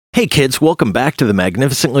Hey kids, welcome back to the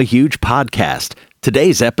Magnificently Huge podcast.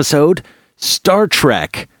 Today's episode, Star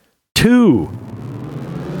Trek 2.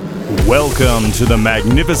 Welcome to the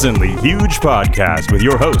Magnificently Huge podcast with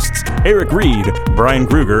your hosts, Eric Reed, Brian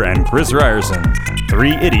Kruger, and Chris Ryerson.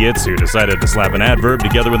 Three idiots who decided to slap an adverb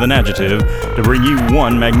together with an adjective to bring you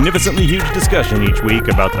one magnificently huge discussion each week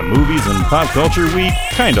about the movies and pop culture we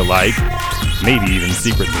kinda like, maybe even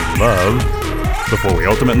secretly love, before we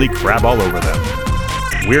ultimately crab all over them.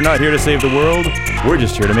 We're not here to save the world, we're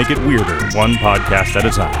just here to make it weirder, one podcast at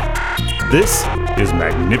a time. This is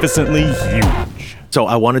Magnificently Huge. So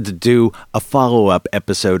I wanted to do a follow-up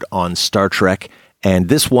episode on Star Trek, and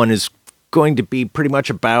this one is going to be pretty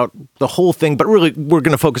much about the whole thing, but really we're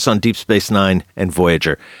going to focus on Deep Space Nine and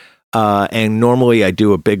Voyager. And normally I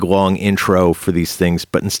do a big, long intro for these things,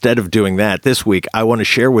 but instead of doing that this week, I want to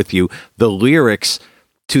share with you the lyrics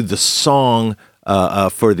to the song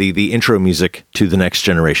for the intro music to The Next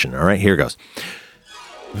Generation. All right, here goes.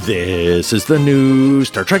 This is the new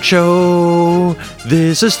Star Trek show.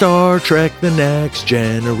 This is Star Trek The Next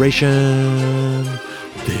Generation.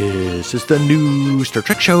 This is the new Star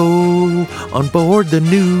Trek show on board the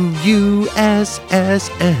new USS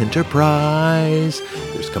Enterprise.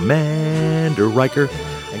 There's Commander Riker.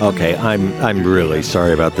 Okay, I'm really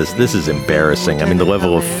sorry about this. This is embarrassing. I mean, the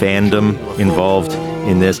level of fandom involved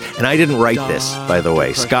in this. And I didn't write this, by the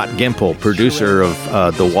way. Scott Gimple, producer of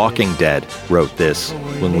The Walking Dead, wrote this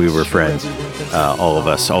when we were friends.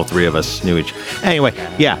 All three of us knew each. Anyway,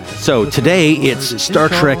 yeah. So today it's Star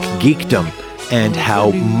Trek geekdom and how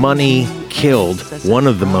money killed one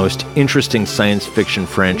of the most interesting science fiction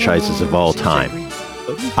franchises of all time.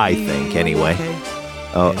 I think, anyway.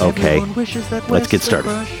 Oh, okay. Let's get started.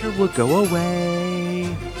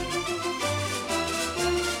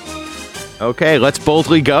 Okay, let's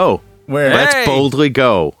boldly go. Where? Let's boldly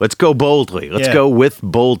go. Let's go boldly. Let's go with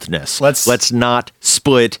boldness. Let's not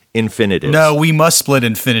split infinitives. No, we must split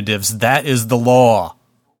infinitives. That is the law.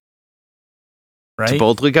 Right? To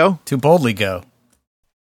boldly go? To boldly go.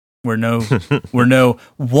 We're no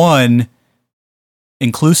one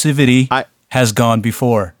inclusivity has gone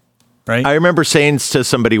before. Right? I remember saying to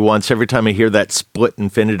somebody once, every time I hear that split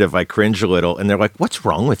infinitive, I cringe a little, and they're like, what's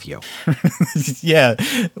wrong with you? Yeah,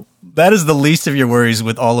 that is the least of your worries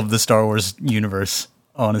with all of the Star Wars universe,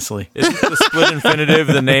 honestly. Isn't the split infinitive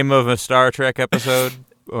the name of a Star Trek episode?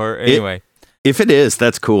 Or anyway. If it is,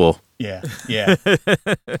 that's cool. Yeah. Hey,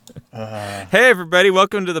 everybody,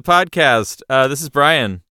 welcome to the podcast. This is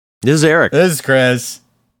Brian. This is Eric. This is Chris.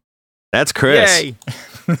 That's Chris. Yay.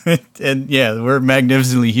 And yeah, we're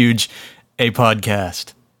Magnificently Huge, a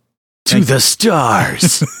podcast. To the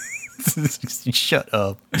stars. Shut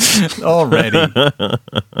up already.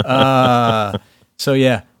 So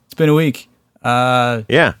yeah, it's been a week.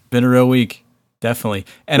 Yeah, been a real week, definitely.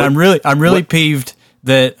 And I'm really peeved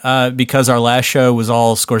that because our last show was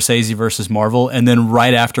all Scorsese versus Marvel, and then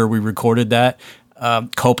right after we recorded that,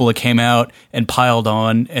 Coppola came out and piled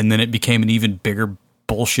on, and then it became an even bigger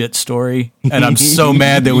bullshit story, and I'm so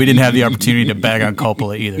mad that we didn't have the opportunity to bag on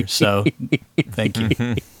Coppola either. So, thank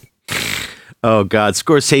you. Oh God,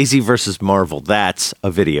 Scorsese versus Marvel. That's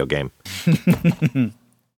a video game.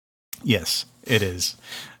 Yes, it is.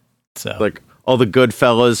 So, like all the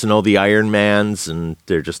Goodfellas and all the Iron Mans, and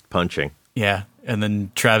they're just punching. Yeah, and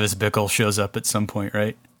then Travis Bickle shows up at some point,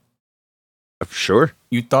 right? Sure.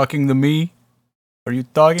 You talking to me? Are you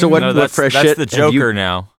talking? So what? No, What fresh shit? That's the Joker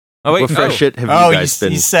now. Oh wait, what fresh shit have you guys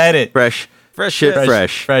been? You said it. Fresh shit.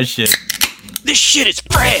 Fresh shit. This shit is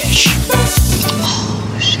fresh.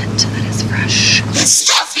 Oh shit, that is fresh. This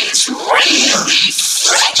stuff is really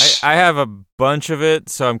fresh. I have a bunch of it,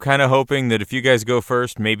 so I'm kind of hoping that if you guys go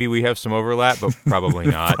first, maybe we have some overlap, but probably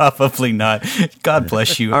not. Probably not. God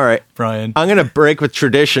bless you. All right, Brian. I'm going to break with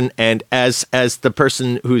tradition, and as the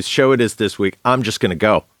person whose show it is this week, I'm just going to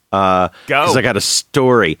go. Because I got a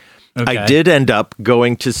story. Okay. I did end up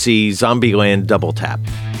going to see Zombieland Double Tap.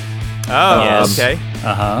 Oh, Yes. okay.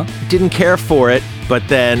 Didn't care for it, but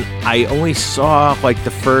then I only saw like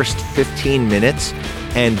the first 15 minutes,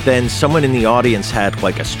 and then someone in the audience had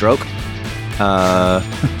like a stroke,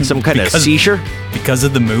 some kind of seizure. Because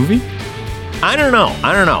of the movie? I don't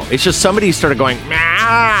know. It's just somebody started going,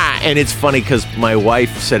 "Mah!" And it's funny because my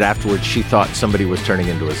wife said afterwards she thought somebody was turning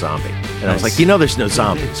into a zombie, and I was like, there's no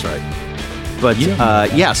zombies, right? But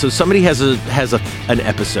so somebody has an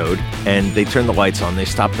episode, and they turn the lights on, they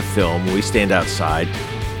stop the film, we stand outside,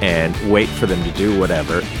 and wait for them to do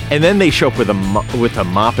whatever. And then they show up with a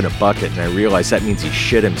mop and a bucket, and I realize that means he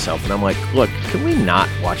shit himself. And I'm like, look, can we not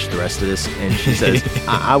watch the rest of this? And she says,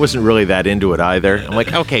 I wasn't really that into it either. I'm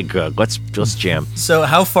like, okay, good. Let's jam. So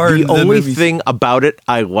how far? The only thing about it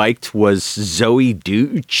I liked was Zoe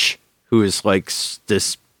Deutch, who is like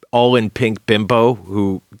this all-in-pink bimbo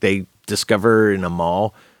who they discover in a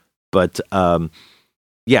mall. But,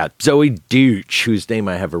 yeah, Zoe Deutch, whose name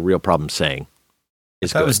I have a real problem saying.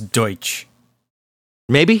 That was Deutsch.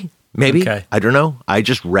 Maybe. Okay. I don't know. I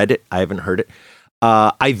just read it. I haven't heard it.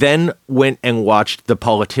 I then went and watched The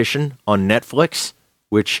Politician on Netflix,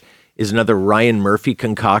 which is another Ryan Murphy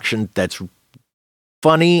concoction that's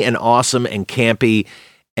funny and awesome and campy.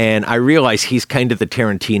 And I realize he's kind of the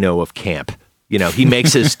Tarantino of camp. You know, he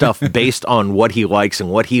makes his stuff based on what he likes, and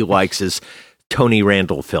what he likes is Tony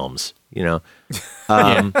Randall films, you know.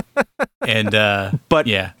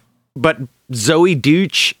 But Zoe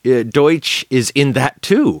Deutch is in that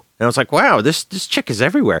too. And I was like, wow, this chick is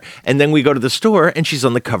everywhere. And then we go to the store and she's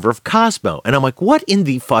on the cover of Cosmo. And I'm like, what in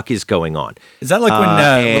the fuck is going on? Is that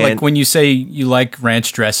like when you say you like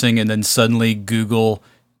ranch dressing and then suddenly Google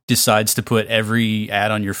decides to put every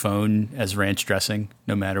ad on your phone as ranch dressing,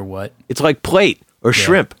 no matter what? It's like plate or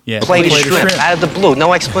shrimp. Yeah, Plate of shrimp, out of the blue,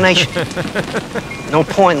 no explanation. No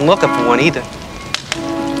point in looking for one either.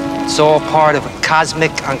 It's all part of a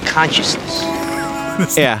cosmic unconsciousness.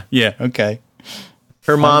 Yeah. Yeah, okay.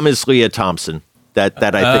 Her mom is Leah Thompson. That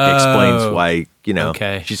I think explains why, you know,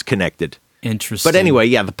 she's connected. Interesting. But anyway,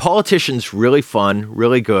 yeah, The Politician's really fun,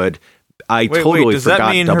 really good. I totally does forgot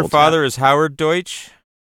that mean Double her father Tap. is Howard Deutsch?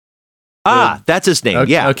 That's his name.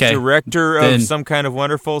 Okay, yeah. okay. Director of Some Kind of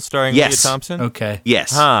Wonderful, starring Leah Thompson? Okay.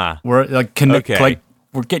 Yes. Huh. We're like,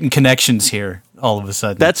 we're getting connections here all of a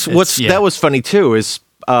sudden. That was funny too, is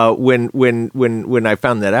when I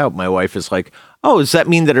found that out, my wife is like, oh, does that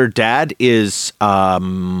mean that her dad is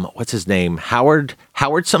what's his name? Howard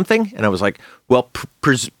something? And I was like, well,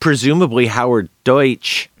 presumably Howard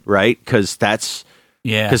Deutsch, right? Because that's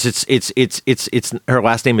because it's her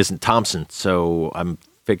last name isn't Thompson, so I'm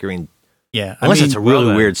figuring unless it's a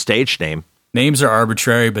really weird stage name. Names are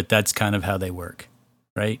arbitrary, but that's kind of how they work,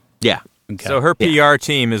 right? Yeah. Okay. So her PR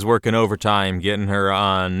team is working overtime, getting her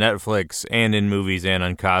on Netflix and in movies and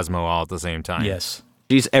on Cosmo all at the same time. Yes.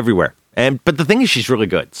 She's everywhere. But the thing is, she's really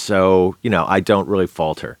good. So, you know, I don't really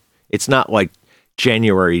fault her. It's not like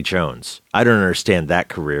January Jones. I don't understand that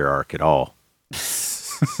career arc at all.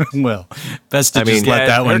 Well, best to just let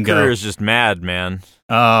that one go. Her career is just mad, man.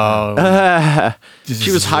 Oh.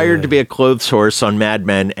 She was hired to be a clothes horse on Mad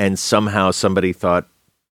Men, and somehow somebody thought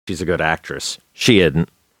she's a good actress. She isn't.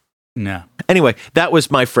 No. Anyway, that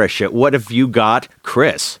was my fresh shit. What have you got,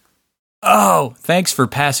 Chris? Oh, thanks for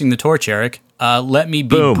passing the torch, Eric. Let me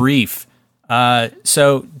be brief.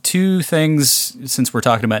 So, two things, since we're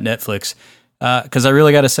talking about Netflix, because I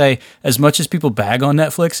really got to say, as much as people bag on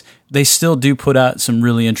Netflix, they still do put out some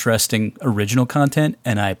really interesting original content,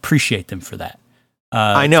 and I appreciate them for that.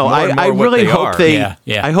 I know. I really hope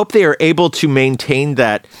I hope they are able to maintain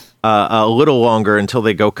that a little longer until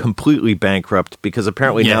they go completely bankrupt, because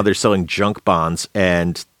apparently now they're selling junk bonds,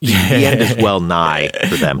 and the end is well nigh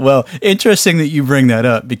for them. Well, interesting that you bring that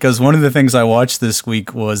up, because one of the things I watched this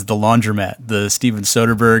week was The Laundromat, the Steven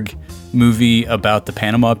Soderbergh movie about the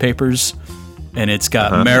Panama Papers, and it's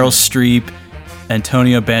got Meryl Streep,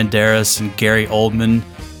 Antonio Banderas, and Gary Oldman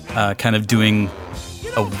kind of doing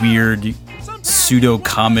a weird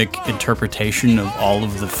pseudo-comic interpretation of all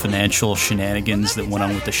of the financial shenanigans that went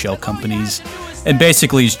on with the shell companies, and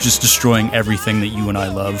basically he's just destroying everything that you and I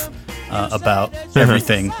love about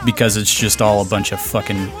everything, because it's just all a bunch of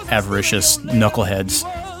fucking avaricious knuckleheads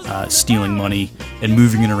stealing money and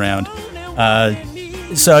moving it around.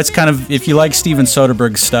 So it's kind of, if you like Steven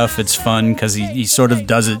Soderbergh stuff, it's fun because he sort of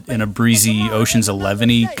does it in a breezy Ocean's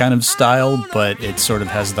 11-y kind of style, but it sort of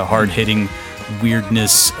has the hard-hitting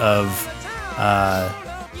weirdness of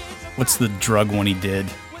what's the drug one he did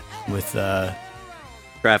with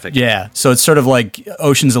Traffic. Yeah, so it's sort of like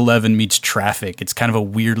Ocean's 11 meets Traffic. It's kind of a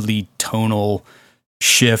weirdly tonal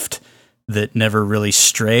shift that never really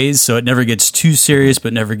strays, so it never gets too serious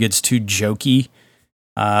but never gets too jokey.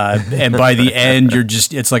 And by the end,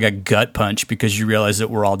 it's like a gut punch, because you realize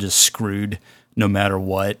that we're all just screwed no matter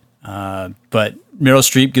what. But Meryl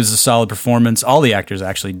Streep gives a solid performance. All the actors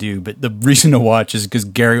actually do, but the reason to watch is because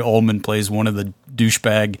Gary Oldman plays one of the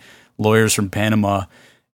douchebag lawyers from Panama,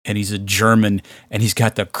 and he's a German, and he's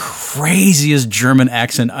got the craziest German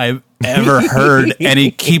accent I've ever heard, and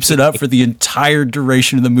he keeps it up for the entire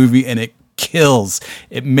duration of the movie, and it kills.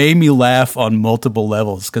 It made me laugh on multiple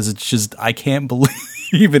levels, because it's just, I can't believe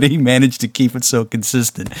Even he managed to keep it so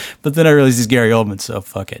consistent. But then I realized he's Gary Oldman, so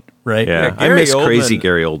fuck it, right? Yeah, I Gary miss crazy Oldman-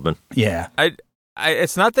 Gary Oldman. Yeah.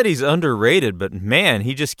 It's not that he's underrated, but man,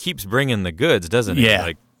 he just keeps bringing the goods, doesn't he? Yeah.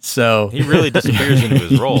 Like, So he really disappears into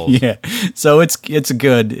his roles. Yeah. So it's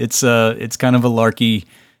good. It's kind of a larky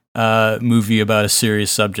movie about a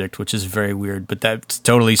serious subject, which is very weird, but that's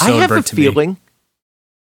totally I have a Soderbergh to me. feeling.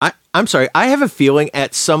 I'm sorry. I have a feeling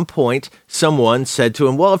at some point someone said to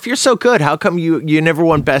him, "Well, if you're so good, how come you never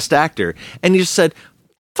won Best Actor?" And he just said,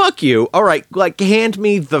 "Fuck you. All right, like hand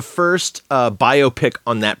me the first biopic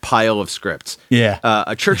on that pile of scripts." Yeah.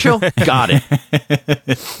 A Churchill, got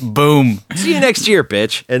it. Boom. See you next year,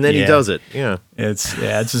 bitch. And then he Yeah. does it. Yeah. It's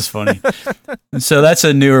just funny. So that's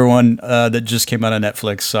a newer one that just came out on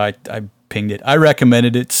Netflix. So I pinged it. I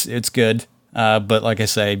recommended it. It's good. But like I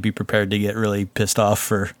say, be prepared to get really pissed off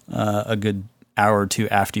for a good hour or two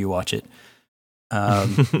after you watch it.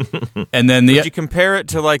 And then Would you compare it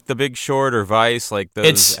to like The Big Short or Vice? Like those,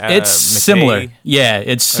 it's McKay? similar. Yeah,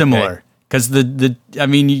 it's similar. Because I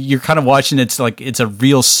mean, you're kind of watching it's like it's a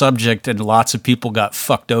real subject and lots of people got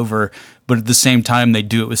fucked over, but at the same time they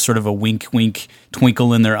do it with sort of a wink, wink,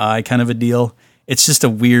 twinkle in their eye kind of a deal. It's just a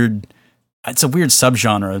weird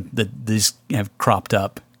subgenre that these have cropped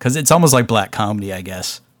up because it's almost like black comedy, I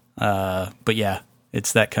guess. But yeah,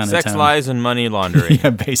 it's that kind of Sex, lies, and money laundering. yeah,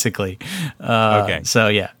 basically. Okay. So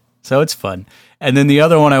yeah, so it's fun. And then the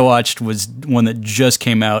other one I watched was one that just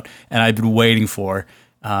came out and I've been waiting for.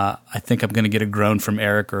 I think I'm going to get a groan from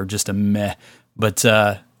Eric or just a meh. But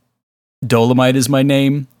Dolomite is my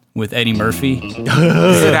name with Eddie Murphy.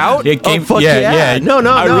 Is it out? It came, Fuck yeah. No.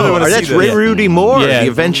 I really wanna see That's that. Ray Rudy Moore, Yeah. the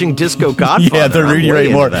Avenging Disco Godfather. Yeah, the I'm Rudy way Ray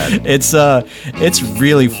into Moore. that. It's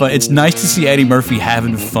really fun. It's nice to see Eddie Murphy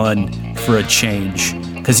having fun for a change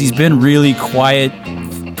because he's been really quiet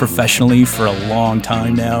professionally for a long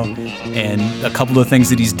time now, and a couple of things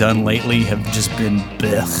that he's done lately have just been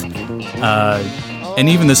blech. And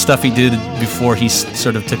even the stuff he did before he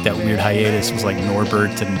sort of took that weird hiatus was like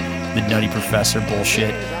Norbert and the Nutty Professor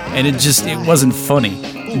bullshit, and it wasn't funny.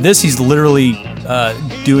 This, he's literally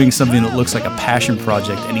doing something that looks like a passion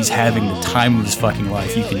project, and he's having the time of his fucking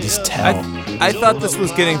life. You can just tell. I thought this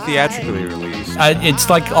was getting theatrically released. It's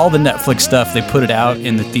like all the Netflix stuff. They put it out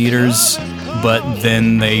in the theaters, but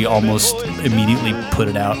then they almost immediately put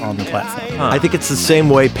it out on the platform. I think it's the same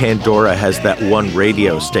way Pandora has that one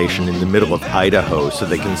radio station in the middle of Idaho, so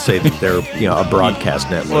they can say that they're a broadcast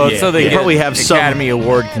network. Well, so they probably have some. Academy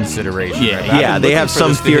Award consideration. Yeah, right? I've Yeah, been they looking have for some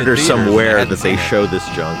this to hit theater theaters, somewhere and that they show this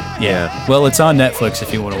junk. Yeah. Well, it's on Netflix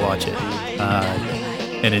if you want to watch it,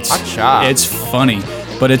 and Hot shot. it's funny,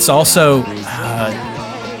 but it's also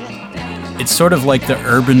it's sort of like the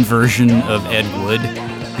urban version of Ed Wood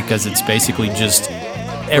because it's basically just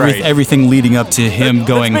Right. everything leading up to him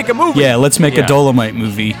going. make a movie. Yeah, let's make Yeah. a Dolomite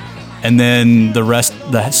movie, and then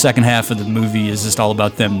the second half of the movie is just all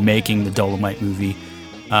about them making the Dolomite movie.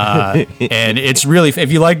 And it's really,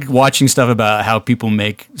 if you like watching stuff about how people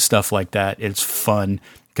make stuff like that, it's fun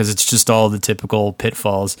because it's just all the typical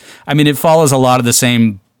pitfalls. I mean, it follows a lot of the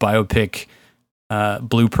same biopic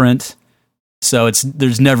blueprint. So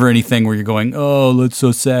there's never anything where you're going, oh, that's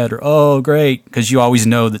so sad, or oh, great, because you always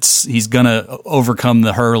know that he's gonna overcome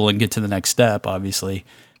the hurdle and get to the next step, obviously.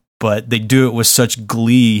 But they do it with such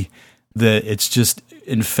glee that it's just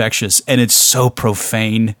infectious, and it's so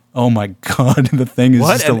profane. Oh my god, the thing is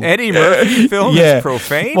What, just an Eddie Murphy film is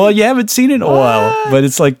profane? Well, you haven't seen it in a while, but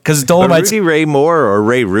it's like because But Dolomite's Rudy Ray Moore or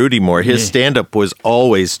Ray Rudy Moore, his stand-up was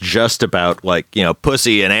always just about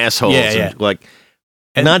pussy and assholes, Yeah, yeah.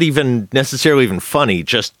 and not even necessarily even funny,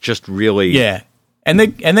 just really. Yeah, and they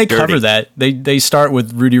cover Dirty. that. They start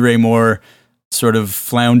with Rudy Ray Moore sort of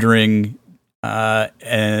floundering,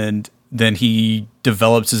 and then he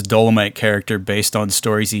develops his Dolomite character based on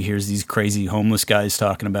stories he hears these crazy homeless guys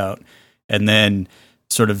talking about, and then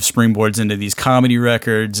sort of springboards into these comedy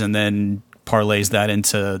records, and then parlays that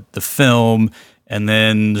into the film, and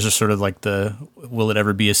then there's just sort of like the will it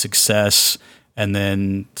ever be a success? And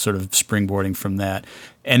then sort of springboarding from that.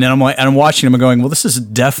 And then I'm watching him and going, well, this is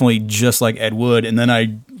definitely just like Ed Wood. And then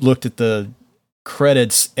I looked at the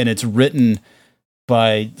credits and it's written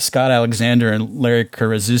by Scott Alexander and Larry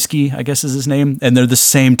Karaszewski, I guess is his name. And they're the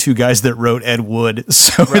same two guys that wrote Ed Wood.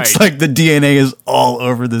 So it's Right. like the DNA is all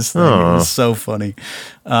over this thing. It's so funny.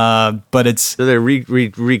 But it's So they're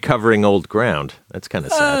recovering old ground. That's kind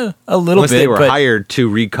of sad. a little Unless bit. they were but hired to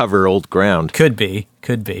recover old ground. Could be.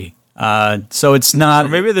 So it's not. Or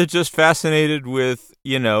maybe they're just fascinated with,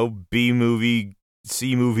 B-movie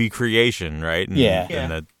C-movie creation, right? And,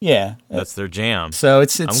 and that's their jam. So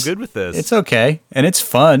it's I'm good with this. It's okay, and it's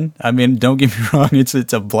fun. I mean, don't get me wrong, it's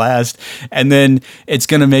a blast. And then it's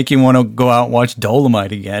going to make you want to go out and watch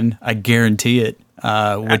Dolomite again. I guarantee it.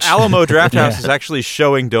 Which Alamo Drafthouse is actually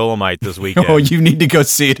showing Dolomite this weekend. Oh, you need to go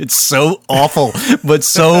see it. It's so awful, but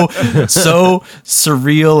so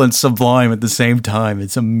surreal and sublime at the same time.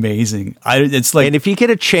 It's amazing. It's like, and if you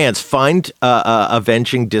get a chance, find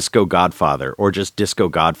Avenging Disco Godfather or just Disco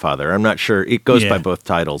Godfather. I'm not sure. It goes by both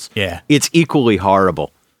titles. Yeah. It's equally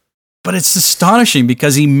horrible. But it's astonishing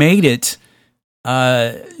because he made it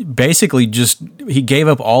basically he gave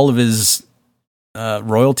up all of his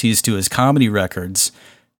royalties to his comedy records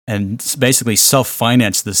and basically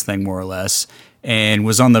self-financed this thing more or less, and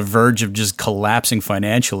was on the verge of just collapsing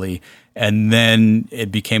financially. And then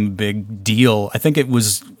it became a big deal. I think it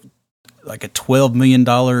was like a $12 million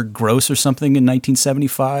gross or something in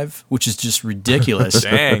 1975, which is just ridiculous.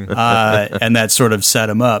 Dang. And that sort of set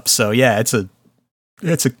him up. So yeah, it's a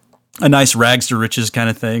nice rags to riches kind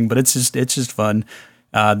of thing, but it's just fun.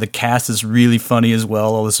 The cast is really funny as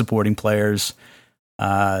well. All the supporting players.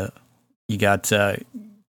 You got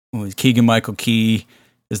Keegan-Michael Key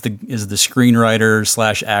is the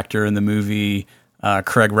screenwriter / actor in the movie.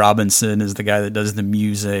 Craig Robinson is the guy that does the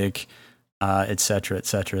music, et cetera, et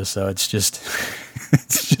cetera. So it's just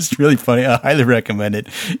really funny. I highly recommend it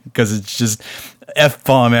because it's just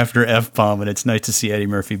F-bomb after F-bomb, and it's nice to see Eddie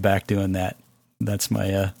Murphy back doing that. That's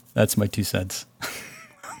my 2 cents.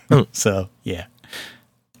 So yeah.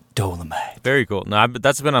 Dolomite. Very cool. No,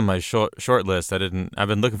 that's been on my short list. I've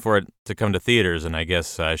been looking for it to come to theaters, and I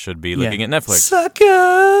guess I should be looking at Netflix.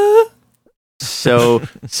 Sucker.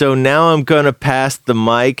 So now I'm gonna pass the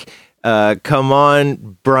mic. Come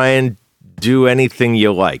on, Brian. Do anything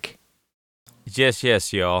you like.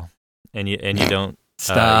 Yes, y'all. And you don't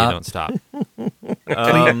stop. You don't stop.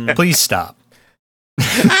 Please stop.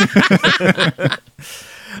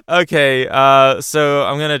 Okay, so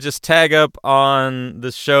I'm gonna just tag up on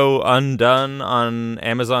the show Undone on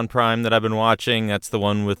Amazon Prime that I've been watching. That's the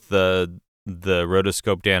one with the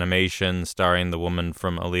rotoscoped animation starring the woman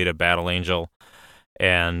from Alita Battle Angel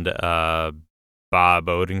and Bob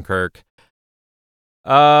Odenkirk.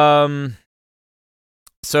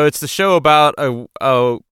 So it's the show about a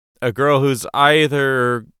girl who's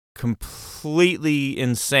either completely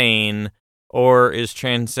insane or is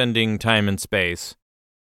transcending time and space.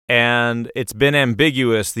 And it's been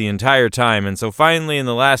ambiguous the entire time. And so finally, in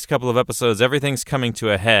the last couple of episodes, everything's coming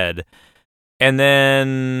to a head. And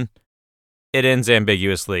then it ends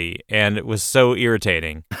ambiguously. And it was so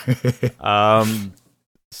irritating.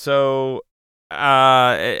 So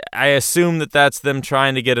I assume that's them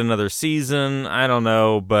trying to get another season. I don't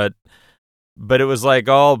know. But it was like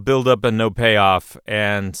all build up and no payoff.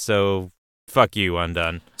 And so fuck you,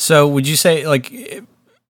 Undone. So would you say, like,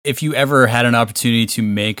 if you ever had an opportunity to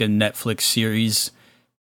make a Netflix series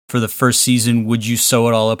for the first season, would you sew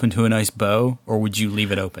it all up into a nice bow, or would you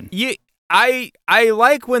leave it open? Yeah, I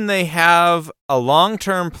like when they have a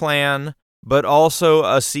long-term plan, but also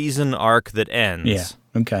a season arc that ends. Yeah,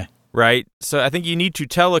 okay. Right? So I think you need to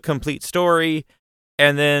tell a complete story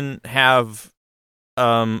and then have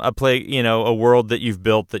a world that you've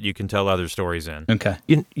built that you can tell other stories in. Okay.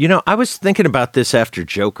 You know, I was thinking about this after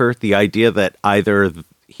Joker, the idea that either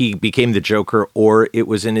he became the Joker or it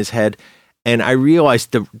was in his head. And I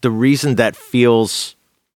realized the reason that feels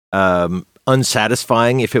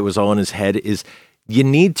unsatisfying if it was all in his head is you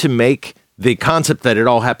need to make the concept that it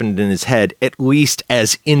all happened in his head at least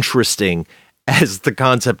as interesting as the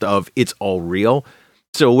concept of it's all real.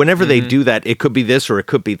 So whenever they do that, it could be this or it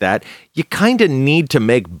could be that. You kind of need to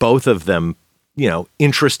make both of them,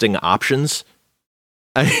 interesting options.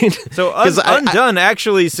 I mean, so Undone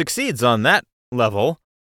actually succeeds on that level.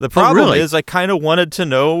 The problem is I kind of wanted to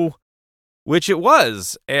know which it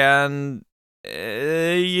was, and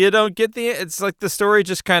you don't get it's like the story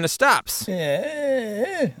just kind of stops.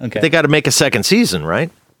 Okay. They got to make a second season, right?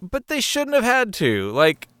 But they shouldn't have had to.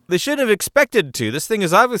 Like, they shouldn't have expected to. This thing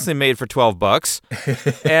is obviously made for $12,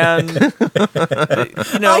 and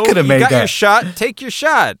I could have made got that. Your shot. Take your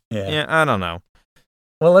shot. Yeah, I don't know.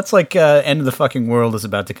 Well, it's like End of the Fucking World is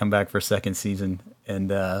about to come back for a second season,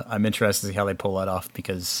 and I'm interested to see how they pull that off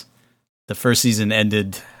because the first season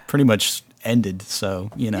pretty much ended.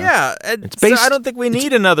 So yeah, so I don't think we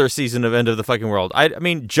need another season of End of the Fucking World. I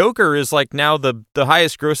mean, Joker is like now the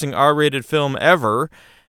highest grossing R-rated film ever,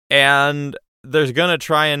 and they're gonna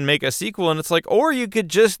try and make a sequel, and it's like, or you could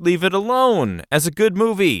just leave it alone as a good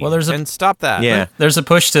movie. Well, and stop that. Yeah, there's a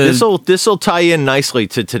push to this will tie in nicely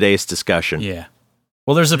to today's discussion. Yeah.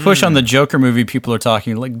 Well, there's a push on the Joker movie. People are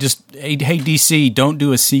talking like, just hey DC, don't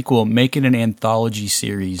do a sequel. Make it an anthology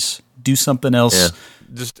series. Do something else.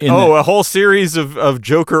 Yeah. A whole series of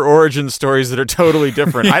Joker origin stories that are totally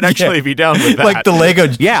different. I'd actually be down with that. Like the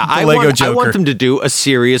Lego. I want them to do a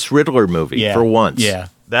serious Riddler movie for once. Yeah,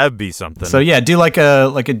 that'd be something. So do like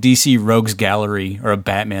a DC Rogues Gallery or a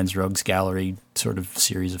Batman's Rogues Gallery sort of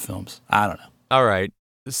series of films. I don't know. All right.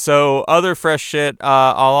 So other fresh shit.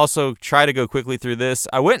 I'll also try to go quickly through this.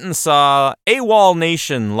 I went and saw AWOL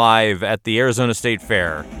Nation live at the Arizona State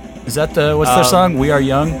Fair. Is that what's their song? We Are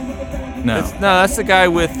Young? No, that's the guy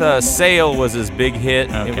with Sail was his big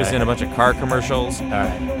hit. Okay. It was in a bunch of car commercials. All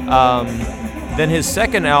right. Then his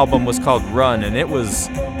second album was called Run, and it was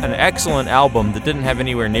an excellent album that didn't have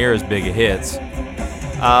anywhere near as big a hits.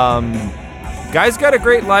 Guy's got a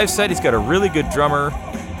great live set. He's got a really good drummer.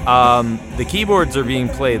 The keyboards are being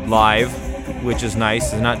played live, which is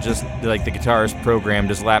nice. It's not just like the guitarist programmed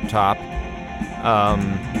his laptop.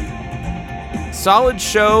 Solid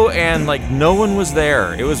show, and like no one was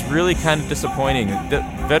there. It was really kind of disappointing. The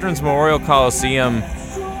Veterans Memorial Coliseum,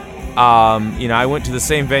 I went to the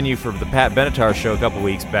same venue for the Pat Benatar show a couple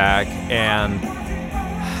weeks back, and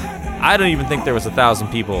I don't even think there was 1,000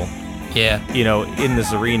 people. Yeah. In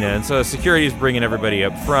this arena, and so security is bringing everybody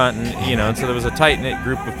up front, and and so there was a tight knit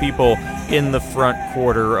group of people in the front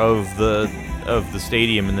quarter of the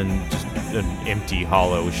stadium, and then just an empty,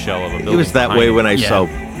 hollow shell of a building. It was that way when I saw.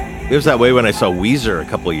 It was that way when I saw Weezer a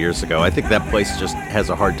couple of years ago. I think that place just has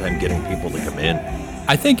a hard time getting people to come in.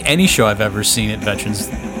 I think any show I've ever seen at Veterans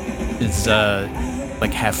is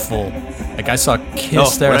like half full. Like I saw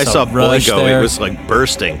Kiss there. When I saw Rush Boingo, there. it was like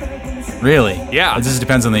bursting. Really? Yeah. It just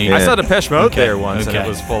depends on the... I saw Depeche Mode there once, and it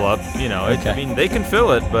was full up. Okay. I mean, they can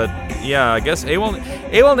fill it, but yeah, I guess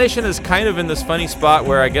AWOL Nation is kind of in this funny spot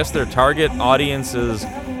where I guess their target audience is,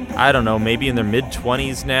 I don't know, maybe in their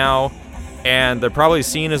mid-20s now, and they're probably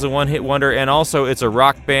seen as a one-hit wonder, and also it's a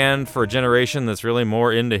rock band for a generation that's really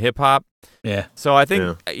more into hip-hop. Yeah. So I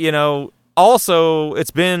think, also,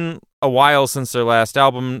 it's been a while since their last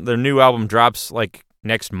album. Their new album drops, like,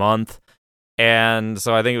 next month. And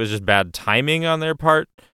so I think it was just bad timing on their part.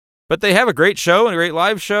 But they have a great show and a great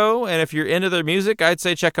live show. And if you're into their music, I'd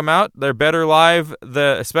say check them out. They're better live,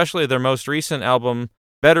 especially their most recent album,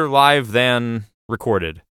 better live than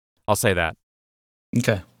recorded. I'll say that.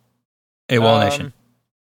 Okay. AWOL Nation.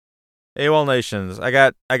 AWOL Nations. I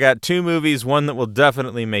got two movies, one that will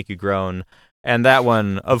definitely make you groan. And that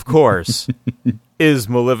one, of course, is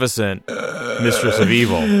Maleficent, Mistress of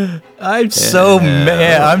Evil. I'm so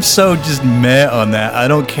meh. I'm so just meh on that. I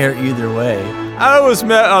don't care either way. I was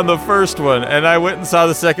meh on the first one, and I went and saw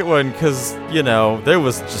the second one because, there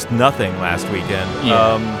was just nothing last weekend.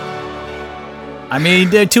 Yeah. I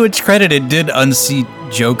mean, to its credit, it did unseat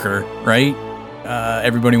Joker, right?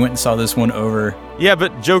 Everybody went and saw this one over. Yeah,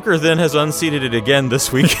 but Joker then has unseated it again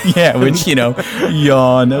this week. Yeah, which,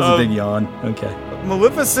 yawn. That was a big yawn. Okay.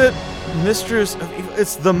 Maleficent, Mistress of Evil.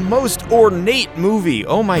 It's the most ornate movie.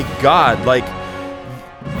 Oh my God. Like,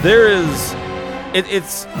 there is...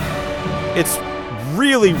 It's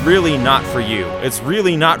really, really not for you. It's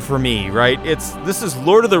really not for me, right? This is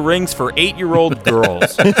Lord of the Rings for 8-year-old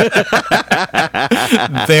girls.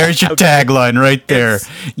 There's your tagline right there.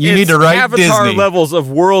 You need to write Avatar Disney. levels of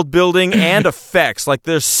world building and effects. Like,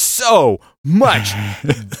 there's so much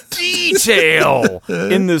detail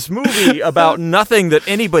in this movie about nothing that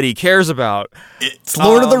anybody cares about. It's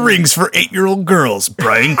Lord of the Rings for 8-year-old girls.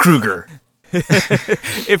 Brian Kruger.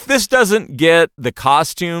 If this doesn't get the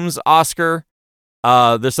costumes Oscar,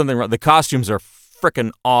 there's something wrong. The costumes are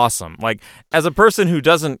freaking awesome. Like, as a person who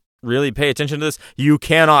doesn't really pay attention to this, you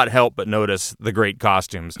cannot help but notice the great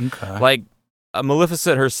costumes. Okay. Like,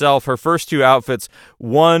 Maleficent herself, her first two outfits,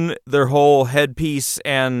 one, their whole headpiece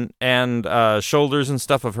and shoulders and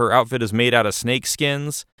stuff of her outfit is made out of snake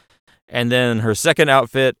skins. And then her second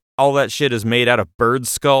outfit, all that shit is made out of bird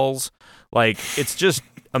skulls. Like, it's just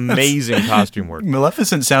amazing costume work.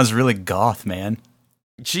 Maleficent sounds really goth, man.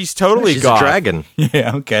 She's totally She's goth. a dragon.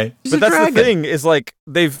 Yeah, okay. But that's the thing, is like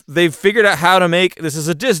they've figured out how to make this is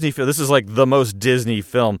a Disney film. This is like the most Disney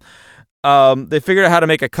film. They figured out how to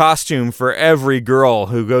make a costume for every girl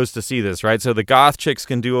who goes to see this, right? So the goth chicks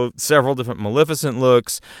can do several different Maleficent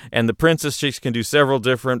looks, and the princess chicks can do several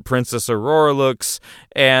different Princess Aurora looks,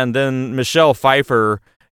 and then Michelle Pfeiffer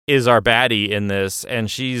is our baddie in this,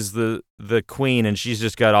 and she's the queen, and she's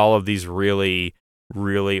just got all of these really,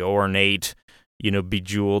 really ornate,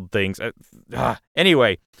 bejeweled things.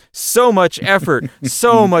 Anyway, so much effort,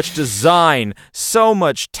 so much design, so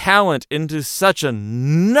much talent into such a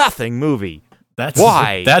nothing movie.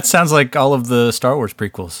 Why? That sounds like all of the Star Wars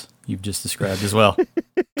prequels. you've just described as well.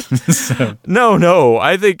 So, No.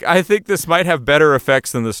 I think this might have better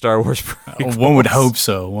effects than the Star Wars prequels. one would hope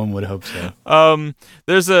so.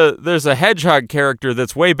 There's a hedgehog character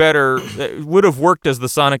that's way better. That would have worked as the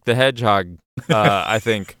Sonic the Hedgehog. I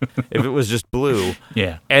think if it was just blue.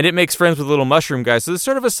 Yeah. And it makes friends with little mushroom guys. So there's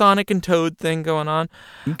sort of a Sonic and Toad thing going on.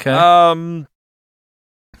 Okay.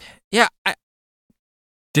 Yeah.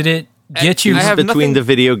 Did it get you between the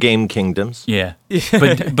video game kingdoms? Yeah.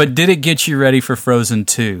 But did it get you ready for Frozen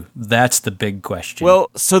 2? That's the big question. Well,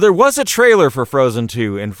 so there was a trailer for Frozen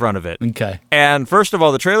 2 in front of it. Okay. And first of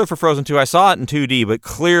all, the trailer for Frozen 2, I saw it in 2D, but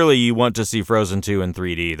clearly you want to see Frozen 2 in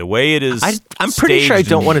 3D. The way it is I'm pretty sure I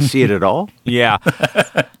don't want to see it at all. Yeah.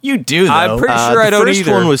 You do, though. I'm pretty sure I don't either. The first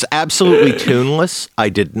one was absolutely tuneless. I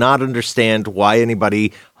did not understand why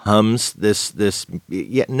anybody hums this.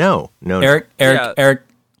 Yeah, no. Eric,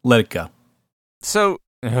 let it go. So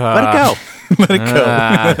let it go. Let it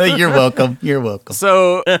go. You're welcome.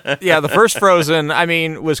 So yeah, the first Frozen,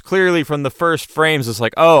 was clearly from the first frames. It's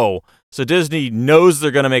like, oh, so Disney knows they're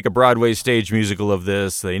going to make a Broadway stage musical of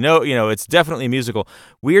this. They know, it's definitely a musical.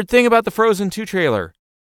 Weird thing about the Frozen 2 trailer,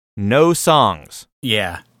 no songs.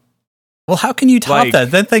 Yeah. Well, how can you top that?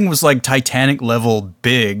 That thing was like Titanic level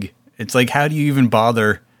big. It's like, how do you even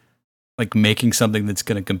bother making something that's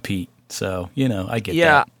going to compete? So, I get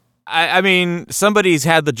that. Yeah. Somebody's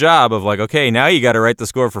had the job of okay, now you got to write the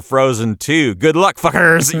score for Frozen 2. Good luck,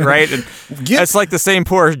 fuckers, right? And it's like the same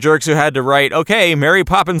poor jerks who had to write, okay, Mary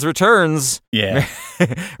Poppins Returns. Yeah.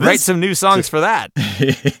 Write some new songs for that.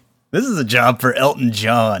 This is a job for Elton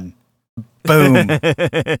John. Boom.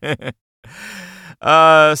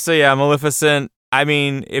 So yeah, Maleficent.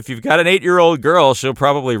 If you've got an 8-year-old girl, she'll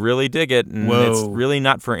probably really dig it, and it's really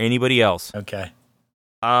not for anybody else. Okay.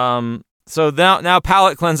 So now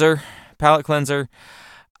palate cleanser. Had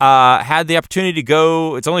the opportunity to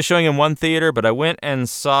go. It's only showing in one theater, but I went and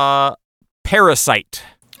saw Parasite.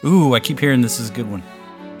 Ooh, I keep hearing this is a good one.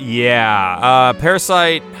 Yeah.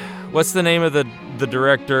 Parasite. What's the name of the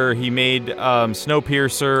director? He made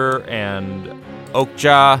Snowpiercer and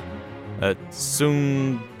Okja.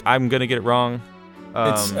 Soon I'm gonna get it wrong.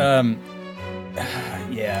 It's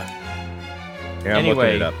Yeah, anyway. I'm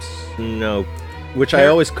looking it up. Which I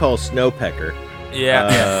always call Snowpecker.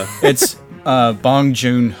 Yeah. It's Bong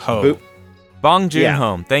Joon-ho. Bong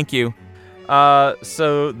Joon-ho. Thank you.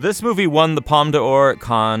 So this movie won the Palme d'Or at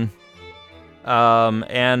Cannes.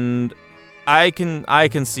 And I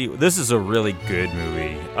can see this is a really good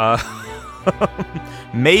movie.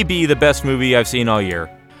 Maybe the best movie I've seen all year.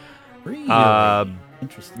 Really?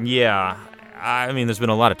 Interesting. Yeah. There's been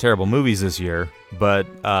a lot of terrible movies this year, but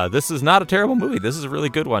this is not a terrible movie. This is a really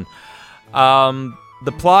good one.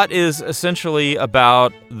 The plot is essentially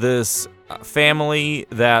about this family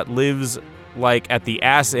that lives at the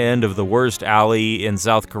ass end of the worst alley in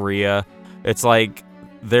South Korea. It's like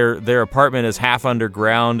their apartment is half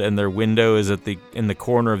underground and their window is in the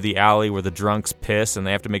corner of the alley where the drunks piss, and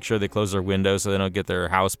they have to make sure they close their window so they don't get their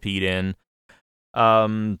house peed in.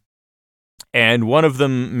 And one of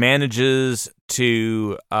them manages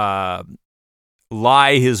to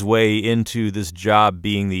lie his way into this job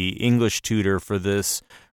being the English tutor for this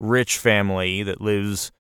rich family that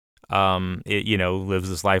lives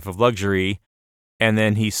this life of luxury. And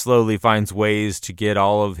then he slowly finds ways to get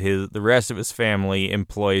all of the rest of his family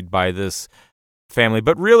employed by this family.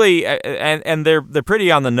 But really, and they're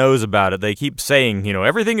pretty on the nose about it. They keep saying,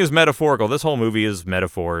 everything is metaphorical. This whole movie is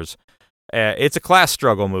metaphors. It's a class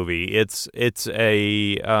struggle movie. It's it's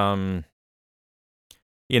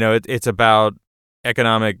about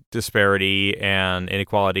economic disparity and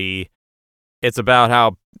inequality. It's about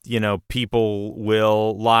how, people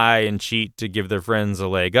will lie and cheat to give their friends a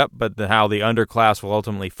leg up, but how the underclass will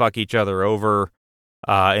ultimately fuck each other over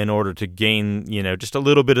in order to gain, just a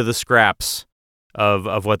little bit of the scraps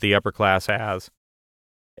of what the upper class has.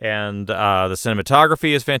 And the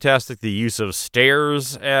cinematography is fantastic. The use of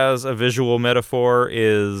stairs as a visual metaphor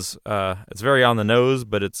is it's very on the nose,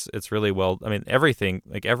 but it's really well. Everything,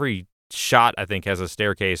 every shot, I think, has a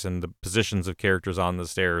staircase, and the positions of characters on the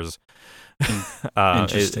stairs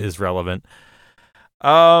is relevant.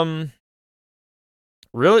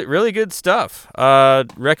 Really, really good stuff.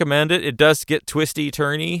 Recommend it. It does get twisty,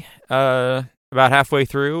 turny about halfway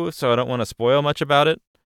through, so I don't want to spoil much about it.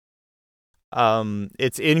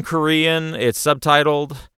 It's in Korean. It's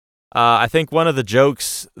subtitled. I think one of the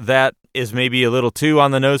jokes that is maybe a little too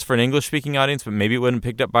on the nose for an English-speaking audience, but maybe it wouldn't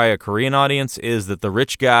picked up by a Korean audience, is that the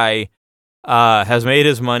rich guy has made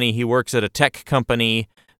his money. He works at a tech company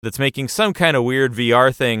that's making some kind of weird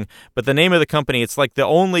VR thing. But the name of the company, it's like the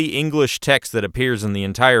only English text that appears in the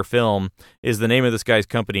entire film is the name of this guy's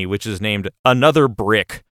company, which is named Another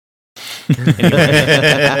Brick.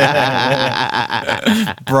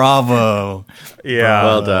 Bravo. Yeah.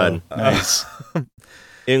 Well done. Nice.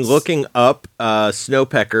 In looking up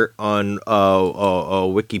Snowpecker on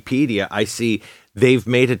Wikipedia, I see they've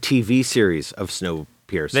made a TV series of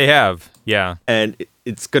Snowpiercer. They have, yeah. And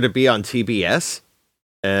it's going to be on TBS.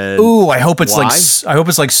 And Ooh, I hope it's why?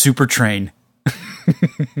 like Super Train.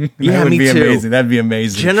 Yeah, that would me be too. amazing. That'd be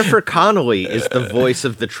amazing. Jennifer Connelly is the voice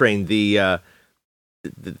of the train. That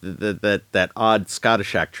odd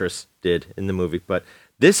Scottish actress did in the movie, but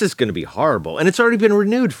this is going to be horrible, and it's already been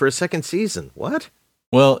renewed for a second season. What?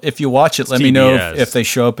 Well, if you watch it, let me know TBS. if they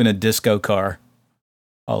show up in a disco car.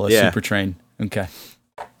 Yeah. Super Train. Okay.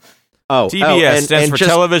 TBS stands for just,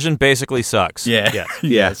 Television Basically Sucks. Yeah.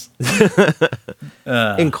 Yes.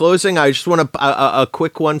 Yes. In closing, I just want a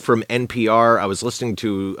quick one from NPR. I was listening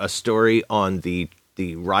to a story on the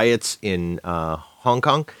riots in Hong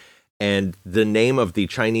Kong, and the name of the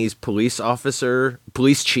Chinese police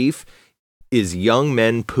chief is Young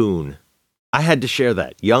Men Poon. I had to share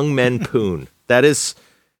that. Young Men Poon. That is...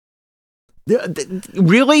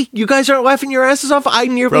 Really? You guys aren't laughing your asses off? I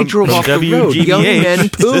nearly drove off the road. Young Men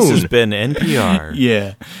Poon. This has been NPR.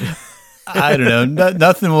 Yeah. I don't know.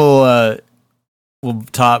 Nothing will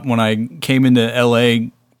top when I came into LA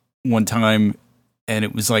one time and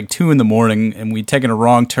it was like 2 a.m. and we'd taken a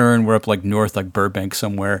wrong turn. We're up like north, like Burbank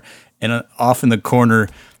somewhere. And off in the corner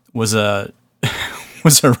was a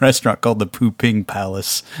restaurant called the Pooping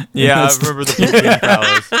Palace. Yeah, I remember the Pooping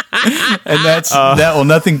Palace. And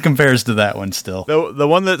nothing compares to that one still. The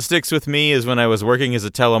one that sticks with me is when I was working as a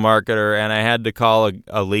telemarketer and I had to call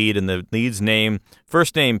a lead, and the lead's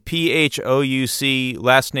first name PHOUC,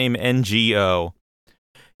 last name NGO.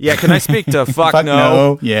 Yeah, can I speak to fuck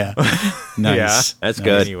no? Yeah. Nice. Yeah. That's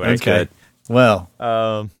good. Anyway, That's good. Well,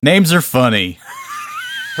 names are funny.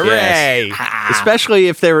 Hooray! Yes. Especially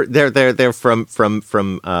if they're from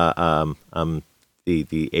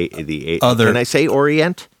the other. Can I say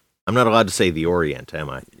Orient? I'm not allowed to say the Orient, am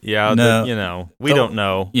I? Yeah, No. we don't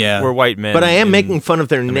know. Yeah. We're white men. But I am in making fun of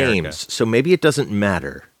their America. names, so maybe it doesn't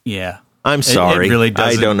matter. Yeah. I'm sorry. It really I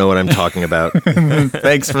doesn't. don't know what I'm talking about.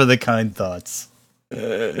 Thanks for the kind thoughts.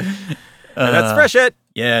 And that's fresh it.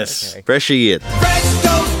 Yes. Okay. Freshy it.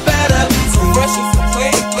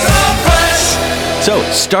 So,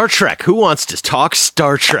 Star Trek. Who wants to talk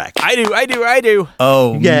Star Trek? I do.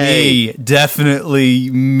 Oh, Yay. me.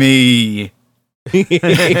 Definitely me.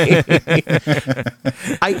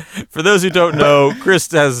 For those who don't know,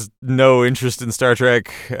 Chris has no interest in Star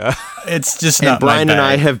Trek. It's just And not Brian my and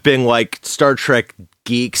I bag. have been like Star Trek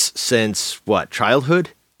geeks since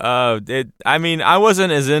childhood? I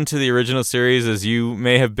wasn't as into the original series as you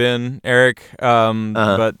may have been, Eric.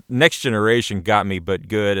 But Next Generation got me, but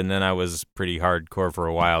good. And then I was pretty hardcore for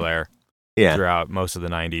a while there. Yeah. Throughout most of the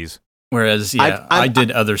 90s. Whereas, I did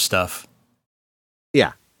other stuff.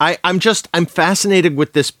 Yeah. I'm fascinated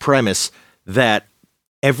with this premise that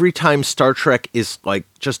every time Star Trek is like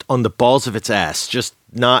just on the balls of its ass, just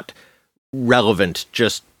not relevant,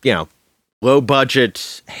 just, low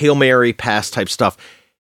budget, Hail Mary pass type stuff,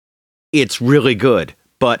 it's really good.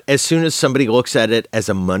 But as soon as somebody looks at it as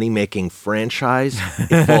a money-making franchise,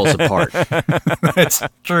 it falls apart. That's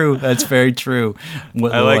true. That's very true.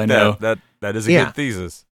 What I little like know. that. That is a Yeah. good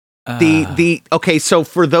thesis. Okay, so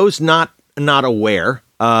for those not aware,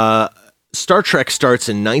 Star Trek starts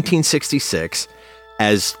in 1966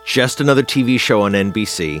 as just another TV show on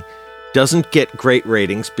NBC. Doesn't get great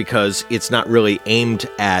ratings because it's not really aimed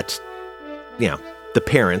at, the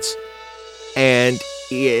parents. And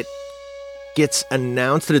it gets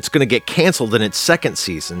announced that it's going to get canceled in its second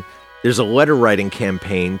season. There's a letter writing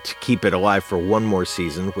campaign to keep it alive for one more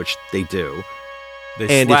season, which they do. They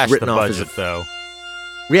And it's slashed the written off as budget, though.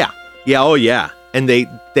 Yeah. Yeah, oh yeah. And they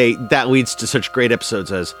that leads to such great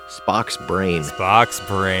episodes as Spock's Brain. Spock's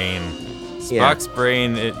Brain. Spock's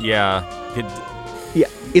Brain, Yeah,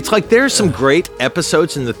 it's like there's some great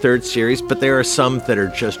episodes in the third series, but there are some that are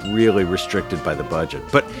just really restricted by the budget.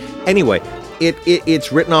 But anyway,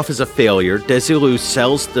 it's written off as a failure. Desilu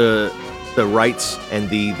sells the rights and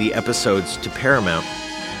the episodes to Paramount,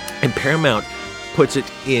 and Paramount puts it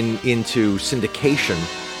into syndication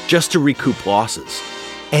just to recoup losses,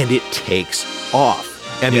 and it takes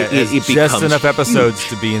off. I mean, it it's becomes just enough episodes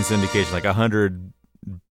huge. to be in syndication, like 100,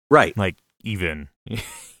 Right. like even.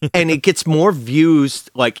 And it gets more views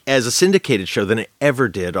like as a syndicated show than it ever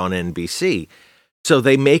did on NBC. So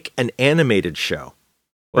they make an animated show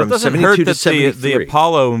Well, it from doesn't 72 hurt to that the 73.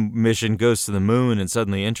 Apollo mission goes to the moon and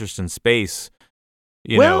suddenly interest in space.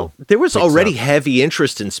 Well, there was picks already up. heavy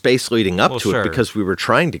interest in space leading up Well, to sure. it because we were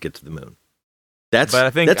trying to get to the moon. But I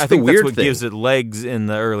think that's I the think weird that's what thing. gives it legs in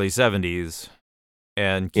the early 70s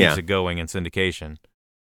and keeps Yeah. it going in syndication.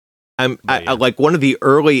 I yeah. like one of the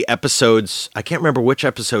early episodes. I can't remember which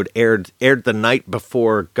episode aired the night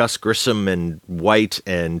before Gus Grissom and White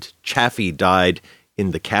and Chaffee died in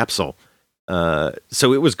the capsule.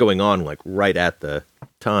 So it was going on like right at the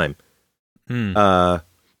time.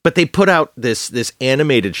 But they put out this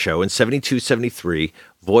animated show in 72, 73,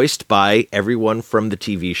 voiced by everyone from the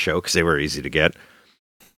TV show because they were easy to get,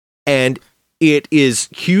 and it is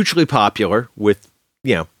hugely popular with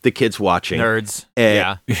the kids watching. Nerds.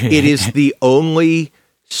 Yeah. It is the only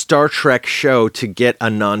Star Trek show to get a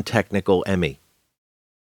non-technical Emmy.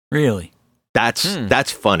 Really? That's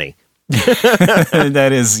funny.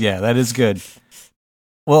 That is good.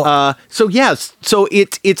 Well, So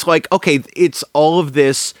it's like, okay, it's all of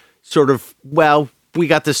this sort of, well, we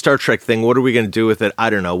got this Star Trek thing. What are we going to do with it? I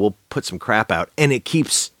don't know. We'll put some crap out, and it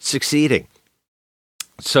keeps succeeding.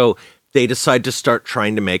 So they decide to start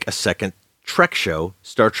trying to make a second Trek show,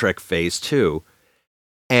 Star Trek Phase 2,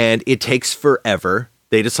 and it takes forever.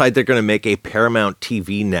 They decide they're going to make a Paramount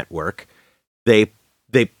TV network. They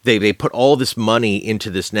put all this money into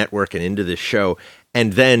this network and into this show,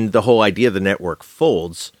 and then the whole idea of the network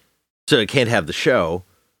folds, so it can't have the show.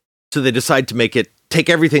 So they decide to take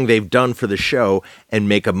everything they've done for the show and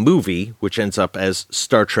make a movie, which ends up as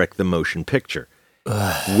Star Trek: The Motion Picture,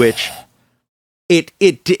 which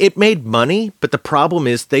it made money, but the problem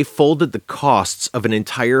is they folded the costs of an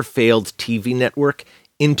entire failed TV network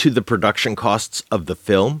into the production costs of the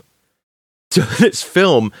film. So this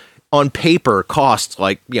film on paper costs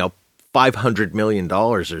like, $500 million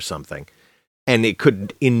or something. And it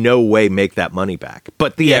could in no way make that money back.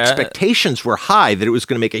 But the expectations were high that it was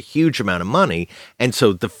going to make a huge amount of money. And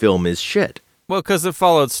so the film is shit. Well, because it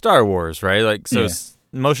followed Star Wars, right? Like, so Yeah.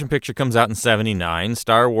 Motion Picture comes out in 79.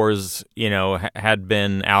 Star Wars, had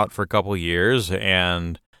been out for a couple years,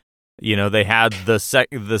 and they had the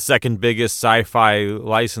second biggest sci-fi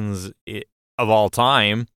license of all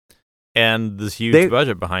time, and this huge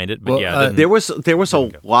budget behind it. But it didn't- There was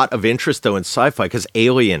a lot of interest though in sci-fi because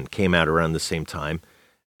Alien came out around the same time.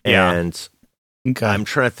 Yeah. And okay. I'm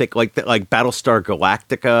trying to think like Battlestar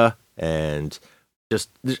Galactica and just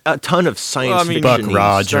a ton of science fiction Buck stuff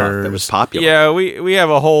Rogers. that was popular. Yeah, we have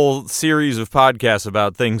a whole series of podcasts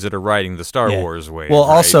about things that are riding the Star Wars wave. Well,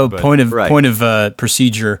 right? also But- point of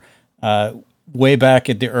procedure. Way back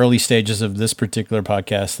at the early stages of this particular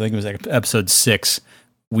podcast, I think it was like episode 6.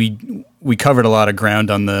 We covered a lot of ground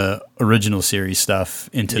on the original series stuff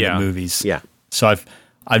into the movies. Yeah. So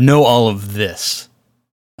I know all of this.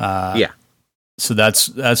 Yeah. So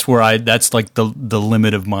that's where that's like the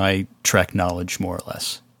limit of my Trek knowledge, more or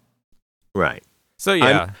less. Right. So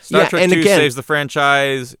Star Trek and 2 again- saves the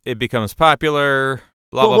franchise. It becomes popular.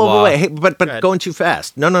 Blah blah Whoa, blah. wait, hey, but going too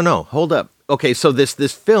fast. No. Hold up. Okay, so this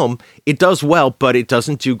film, it does well, but it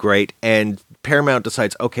doesn't do great, and Paramount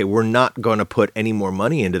decides, okay, we're not going to put any more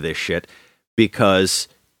money into this shit because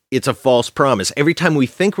it's a false promise. Every time we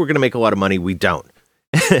think we're going to make a lot of money, we don't.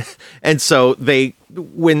 And so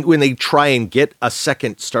when they try and get a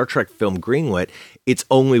second Star Trek film greenlit, it's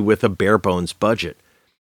only with a bare bones budget.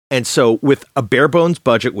 And so with a bare bones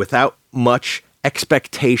budget, without much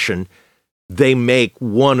expectation, they make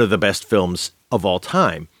one of the best films of all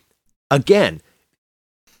time. Again,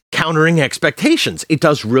 countering expectations. It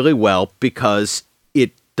does really well because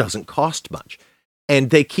it doesn't cost much. And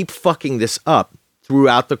they keep fucking this up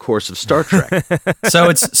throughout the course of Star Trek.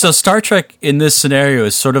 So Star Trek in this scenario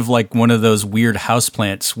is sort of like one of those weird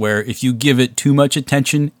houseplants where if you give it too much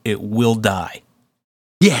attention, it will die.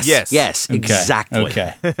 Yes, exactly.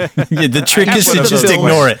 Okay. Yeah, the trick is to one of just those.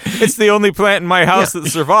 ignore it. It's the only plant in my house that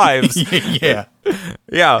survives. Yeah.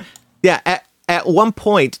 Yeah. Yeah, at one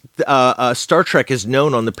point, Star Trek is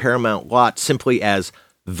known on the Paramount lot simply as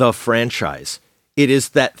the franchise. It is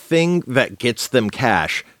that thing that gets them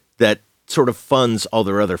cash that sort of funds all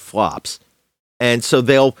their other flops. And so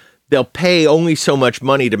they'll pay only so much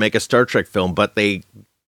money to make a Star Trek film, but they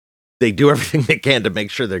do everything they can to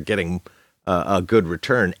make sure they're getting a good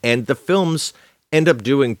return. And the films end up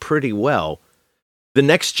doing pretty well. The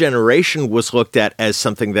Next Generation was looked at as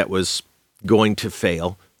something that was going to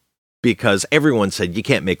fail because everyone said you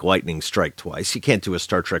can't make lightning strike twice. You can't do a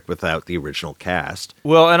Star Trek without the original cast.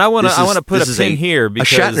 Well, and I want to put this a is pin here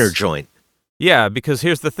because a Shatner joint. Yeah, because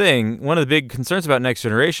here's the thing. One of the big concerns about Next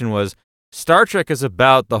Generation was Star Trek is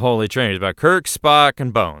about the Holy Trinity. It's about Kirk, Spock,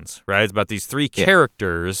 and Bones, right? It's about these three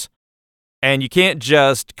characters And you can't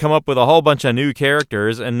just come up with a whole bunch of new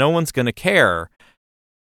characters and no one's going to care.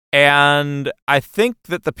 And I think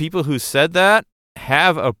that the people who said that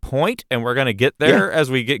have a point, and we're going to get there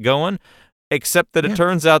as we get going, except that it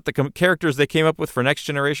turns out the characters they came up with for Next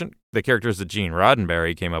Generation, the characters that Gene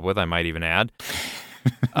Roddenberry came up with, I might even add,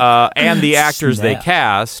 and the actors they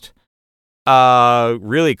cast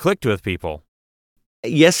really clicked with people.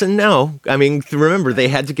 Yes and no. I mean, remember, they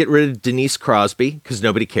had to get rid of Denise Crosby because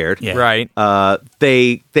nobody cared. Yeah. Right.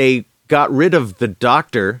 They got rid of the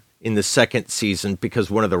Doctor in the second season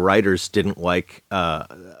because one of the writers didn't like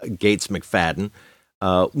Gates McFadden.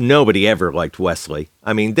 Nobody ever liked Wesley.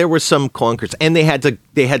 I mean, there were some clunkers, and they had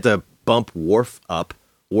to bump Worf up.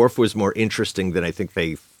 Worf was more interesting than I think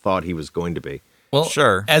they thought he was going to be. Well,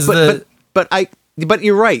 sure. But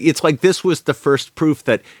you're right. It's like this was the first proof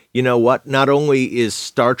that, you know what, not only is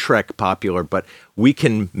Star Trek popular, but we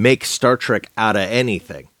can make Star Trek out of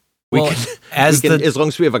anything. As long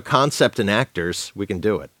as we have a concept and actors, we can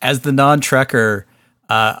do it. As the non-Trekker,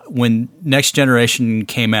 when Next Generation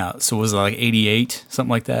came out, so was it like 88, something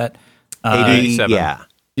like that? 87. Yeah.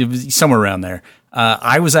 It was somewhere around there.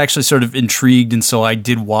 I was actually sort of intrigued, and so I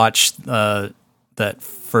did watch that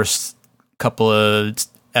first couple of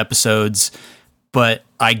episodes, but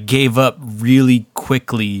I gave up really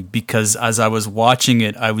quickly because as I was watching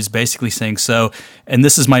it, I was basically saying, and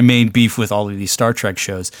this is my main beef with all of these Star Trek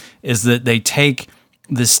shows, is that they take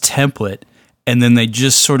this template and then they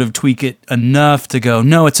just sort of tweak it enough to go,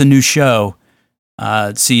 no, it's a new show.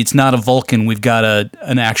 See, it's not a Vulcan. We've got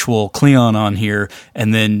an actual Klingon on here,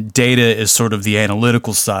 and then Data is sort of the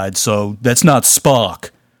analytical side, so that's not Spock.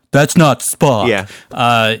 That's not Spock. Yeah.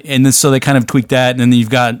 And then so they kind of tweak that, and then you've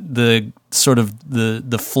got the sort of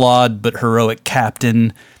the flawed but heroic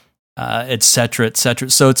captain, et cetera, et cetera.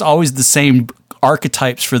 So it's always the same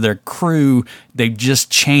archetypes for their crew. They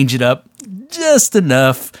just change it up just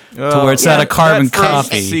enough to where it's not a carbon copy.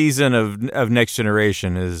 First season of Next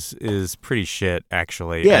Generation is pretty shit,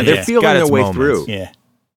 actually. Yeah, they're feeling their way through. Yeah.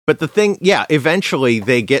 But the thing, eventually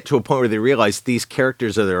they get to a point where they realize these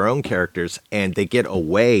characters are their own characters, and they get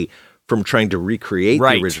away from trying to recreate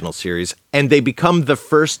the original series, and they become the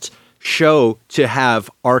first show to have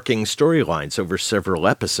arcing storylines over several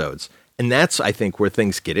episodes. And that's, I think, where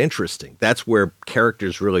things get interesting. That's where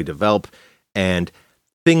characters really develop, and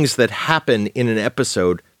things that happen in an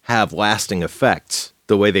episode have lasting effects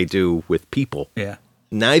the way they do with people. Yeah.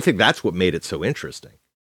 And I think that's what made it so interesting.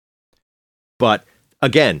 But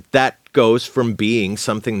again, that goes from being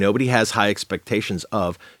something nobody has high expectations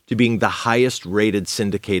of to being the highest rated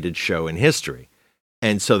syndicated show in history.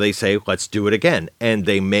 And so they say, let's do it again. And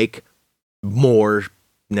they make more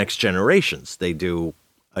Next Generations. They do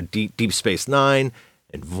a Deep Space Nine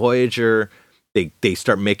and Voyager. They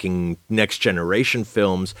start making Next Generation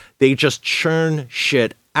films. They just churn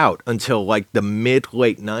shit out until like the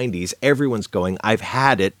mid-late 90s. Everyone's going, I've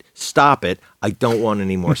had it. Stop it. I don't want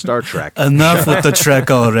any more Star Trek. Enough with the Trek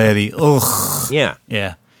already. Ugh. Yeah.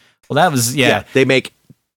 Yeah. Well, that was, yeah. They make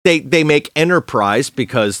Enterprise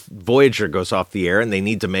because Voyager goes off the air, and they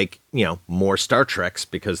need to make, more Star Treks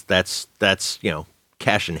because that's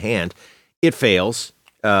cash in hand. It fails.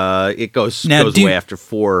 It goes away after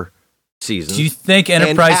 4 seasons. Do you think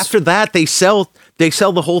Enterprise? And after that, they sell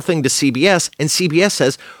the whole thing to CBS, and CBS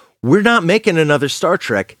says, "We're not making another Star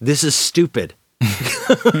Trek. This is stupid."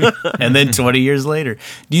 And then 20 years later,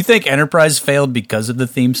 do you think Enterprise failed because of the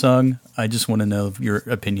theme song? I just want to know your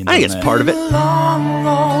opinion. I think it's part of it. Long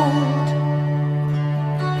road,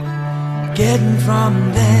 getting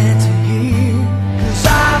from there to here. 'Cause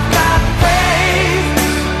I've got faith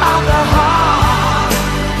of the heart,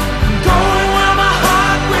 going where my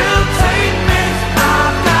heart will take me.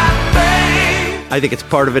 I've got faith. I think it's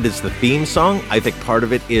part of it is the theme song. I think part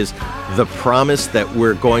of it is the promise that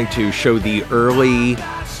we're going to show the early,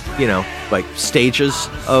 stages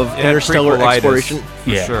of interstellar exploration.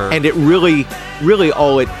 Yeah, sure. And it really,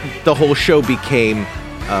 the whole show became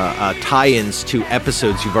tie-ins to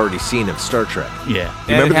episodes you've already seen of Star Trek. Yeah.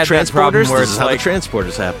 You remember the transporters? Where This is it's how the like-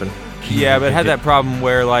 transporters happen. Yeah, but it had that problem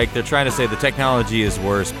where like they're trying to say the technology is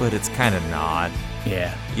worse, but it's kind of not.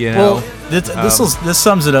 Yeah. Well, this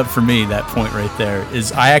sums it up for me, that point right there,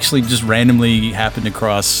 is I actually just randomly happened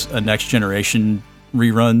across a Next Generation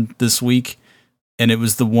rerun this week, and it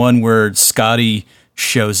was the one where Scotty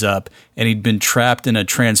shows up, and he'd been trapped in a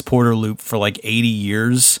transporter loop for like 80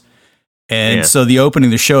 years. And so the opening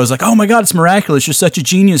of the show is like, oh my God, it's miraculous. You're such a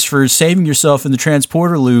genius for saving yourself in the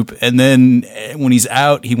transporter loop. And then when he's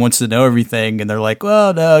out, he wants to know everything. And they're like,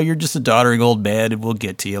 well, no, you're just a doddering old man and we'll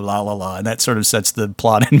get to you, la, la, la. And that sort of sets the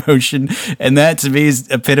plot in motion. And that to me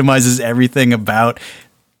epitomizes everything about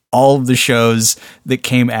all of the shows that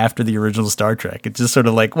came after the original Star Trek. It's just sort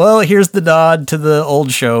of like, well, here's the nod to the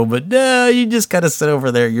old show, but no, you just got to sit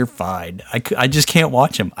over there. You're fine. I just can't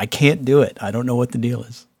watch them. I can't do it. I don't know what the deal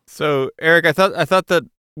is. So, Eric, I thought that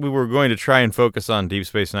we were going to try and focus on Deep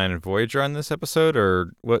Space Nine and Voyager on this episode,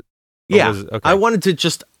 or what? Yeah, okay. I wanted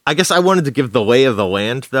to give the lay of the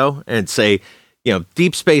land, though, and say,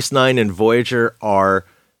 Deep Space Nine and Voyager are,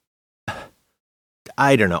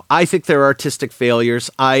 I don't know. I think they're artistic failures.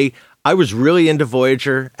 I was really into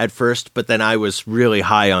Voyager at first, but then I was really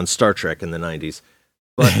high on Star Trek in the 90s.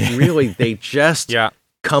 But really, they just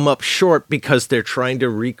come up short because they're trying to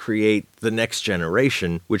recreate the next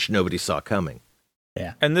generation, which nobody saw coming.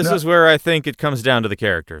 Yeah. And this is where I think it comes down to the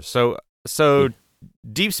characters. So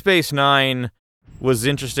Deep Space Nine was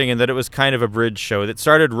interesting in that it was kind of a bridge show that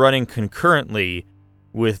started running concurrently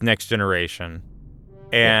with Next Generation.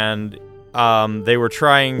 And they were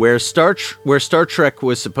trying... Where Star Trek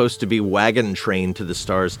was supposed to be wagon train to the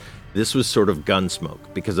stars, this was sort of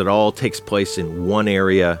Gunsmoke, because it all takes place in one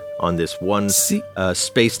area on this one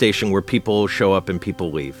space station where people show up and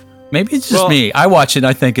people leave. Maybe it's just me. I watch it,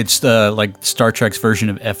 I think it's like Star Trek's version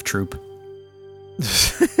of F Troop.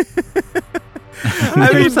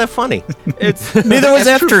 I mean, is that funny? Neither was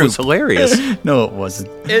F Troop. Was hilarious. No, it wasn't.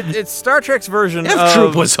 It's Star Trek's version of... F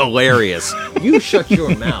Troop was hilarious. You shut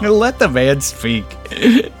your mouth. Let the man speak.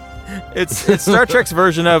 It's Star Trek's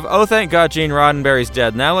version of, oh, thank God Gene Roddenberry's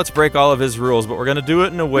dead. Now let's break all of his rules, but we're going to do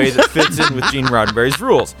it in a way that fits in with Gene Roddenberry's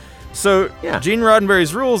rules. So Gene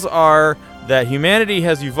Roddenberry's rules are that humanity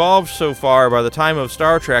has evolved so far by the time of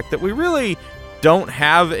Star Trek that we really don't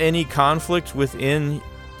have any conflict within,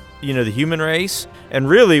 the human race, and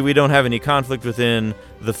really we don't have any conflict within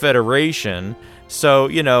the Federation. So,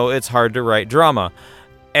 it's hard to write drama.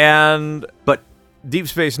 But Deep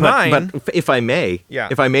Space Nine. But if I may,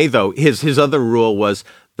 though, his other rule was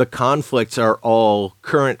the conflicts are all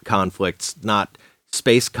current conflicts, not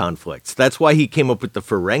space conflicts. That's why he came up with the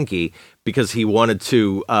Ferengi, because he wanted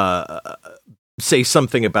to say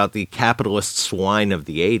something about the capitalist swine of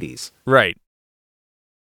the 80s. Right.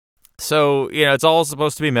 So, it's all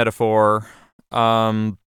supposed to be metaphor.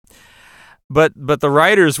 But the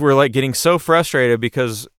writers were like getting so frustrated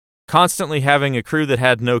because constantly having a crew that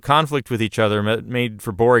had no conflict with each other made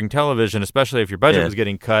for boring television, especially if your budget was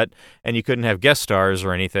getting cut and you couldn't have guest stars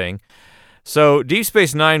or anything. So Deep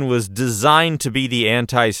Space Nine was designed to be the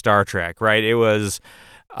anti-Star Trek, right? It was,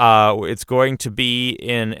 it's going to be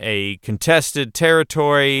in a contested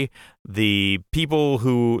territory. The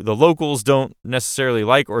locals don't necessarily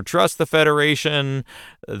like or trust the Federation.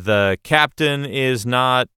 The captain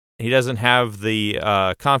he doesn't have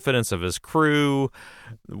the confidence of his crew.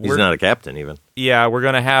 He's not a captain, even. Yeah, we're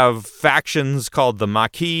going to have factions called the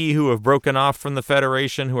Maquis who have broken off from the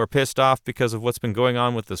Federation, who are pissed off because of what's been going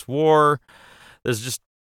on with this war. There's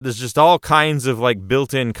just all kinds of like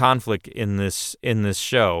built-in conflict in this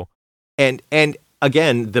show. And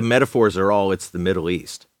again, the metaphors are all it's the Middle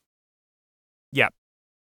East. Yeah.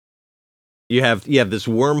 You have this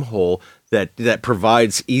wormhole that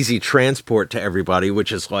provides easy transport to everybody,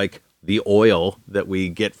 which is like the oil that we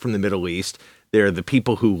get from the Middle East. There are the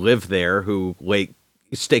people who live there who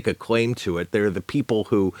stake a claim to it. There are the people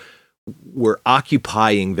who were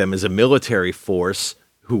occupying them as a military force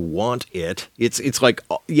who want it. It's like,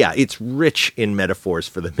 it's rich in metaphors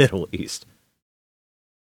for the Middle East.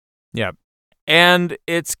 Yeah. And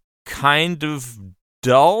it's kind of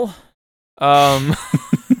dull.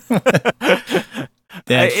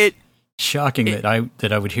 That's shocking that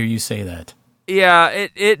I would hear you say that. Yeah,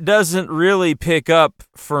 it doesn't really pick up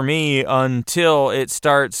for me until it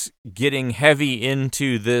starts getting heavy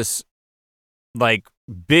into this like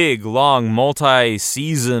big, long,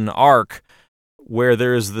 multi-season arc where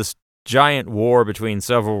there's this giant war between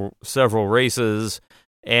several races.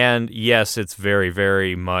 And yes, it's very,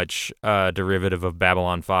 very much a derivative of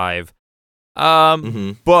Babylon 5.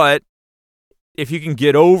 But if you can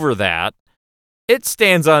get over that, it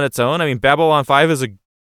stands on its own. I mean, Babylon 5 is a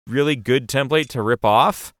really good template to rip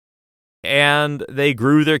off, and they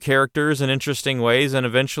grew their characters in interesting ways and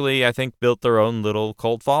eventually, I think, built their own little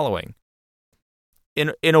cult following.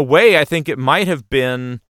 In a way, I think it might have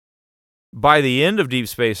been, by the end of Deep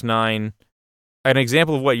Space Nine, an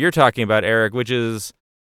example of what you're talking about, Eric, which is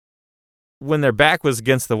when their back was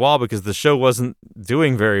against the wall because the show wasn't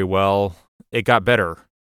doing very well, it got better.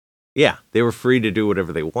 Yeah, they were free to do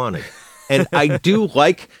whatever they wanted. And I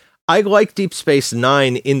like Deep Space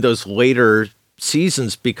Nine in those later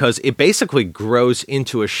seasons because it basically grows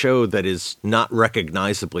into a show that is not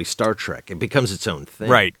recognizably Star Trek. It becomes its own thing.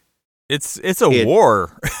 Right. It's a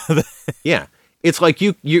war. Yeah. It's like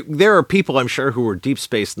you. There are people I'm sure who were Deep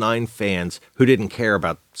Space Nine fans who didn't care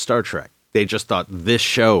about Star Trek. They just thought this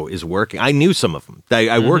show is working. I knew some of them.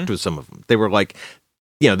 I worked with some of them. They were like,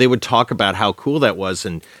 they would talk about how cool that was,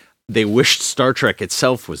 and they wished Star Trek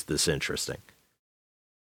itself was this interesting.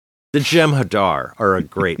 The Jem'Hadar are a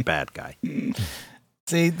great bad guy.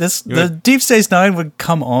 See, the Deep Space Nine would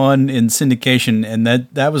come on in syndication, and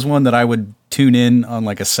that was one that I would tune in on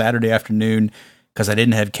like a Saturday afternoon because I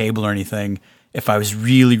didn't have cable or anything. If I was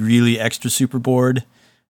really, really extra super bored,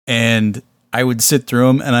 and I would sit through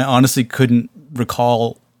them, and I honestly couldn't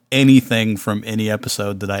recall anything from any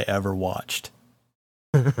episode that I ever watched.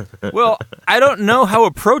 Well, I don't know how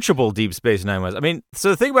approachable Deep Space Nine was. I mean, so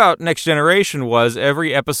the thing about Next Generation was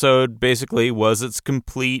every episode basically was its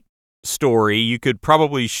complete story. You could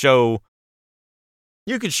show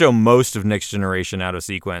most of Next Generation out of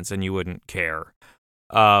sequence, and you wouldn't care.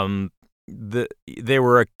 There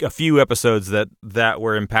were a few episodes that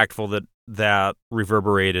were impactful that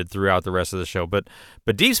reverberated throughout the rest of the show, but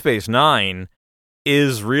Deep Space Nine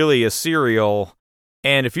is really a serial,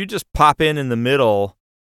 and if you just pop in the middle,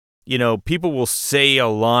 people will say a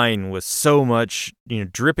line with so much,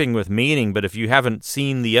 dripping with meaning, but if you haven't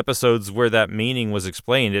seen the episodes where that meaning was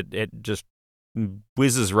explained, it just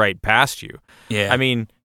whizzes right past you. Yeah. I mean,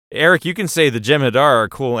 Eric, you can say the Jem'Hadar are a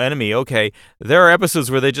cool enemy. Okay, there are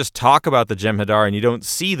episodes where they just talk about the Jem'Hadar and you don't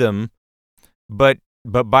see them, but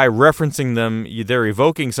by referencing them, they're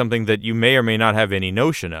evoking something that you may or may not have any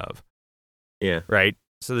notion of. Yeah. Right?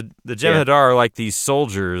 So the Jem'Hadar are like these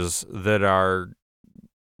soldiers that are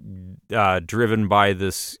driven by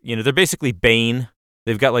this, they're basically Bane.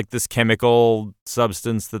 They've got like this chemical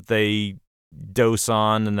substance that they dose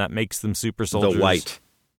on, and that makes them super soldiers. The white.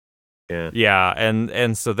 Yeah,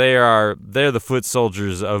 and so they're the foot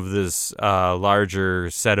soldiers of this larger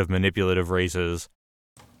set of manipulative races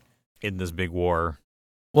in this big war.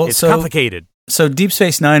 Well, it's complicated. So Deep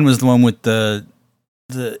Space Nine was the one with the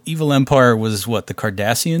evil empire was what, the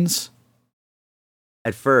Cardassians?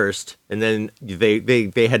 At first, and then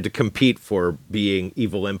they had to compete for being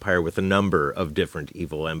evil empire with a number of different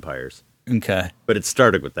evil empires. Okay. But it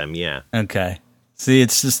started with them, yeah. Okay. See,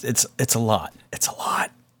 it's just it's a lot. It's a lot.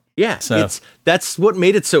 Yeah, so that's what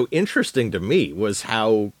made it so interesting to me, was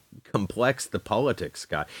how complex the politics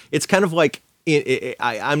got. It's kind of like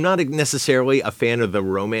I'm not necessarily a fan of the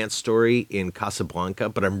romance story in Casablanca,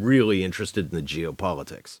 but I'm really interested in the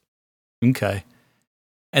geopolitics. Okay.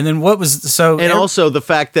 And then what was and also the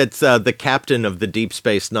fact that the captain of the Deep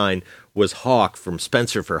Space Nine was Hawk from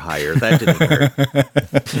Spencer for Hire. That didn't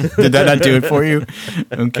hurt. Did that not do it for you?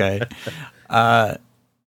 Okay.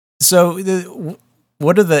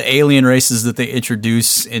 What are the alien races that they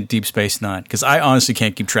introduce in Deep Space Nine? Because I honestly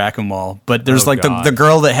can't keep track of them all. But there's the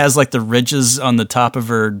girl that has like the ridges on the top of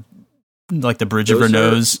her, like the bridge of her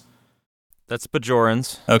nose. That's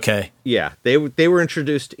Bajorans. Okay. Yeah, they were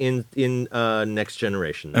introduced in Next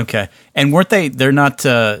Generation. Though. Okay, and weren't they? They're not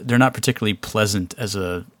particularly pleasant as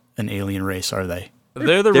an alien race, are they?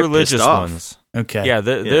 They're the religious ones. Okay. Yeah,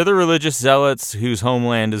 they're the religious zealots whose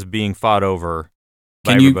homeland is being fought over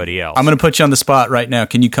by everybody else. I'm going to put you on the spot right now.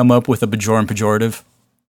 Can you come up with a Bajoran pejorative?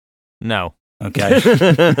 No. Okay.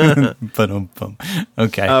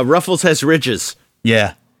 Okay. Ruffles has ridges.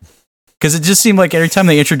 Yeah. Because it just seemed like every time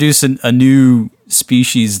they introduce a new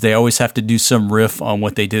species, they always have to do some riff on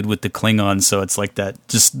what they did with the Klingons. So it's like that.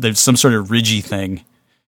 Just there's some sort of ridgy thing.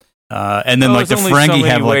 And then like the Ferengi so many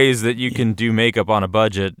have ways that you can do makeup on a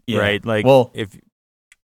budget, right? Like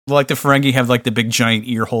like the Ferengi have like the big giant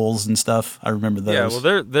ear holes and stuff. I remember those. Yeah,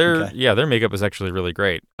 well their makeup is actually really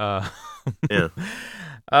great. Yeah.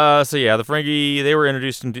 So yeah, the Ferengi, they were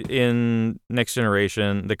introduced in Next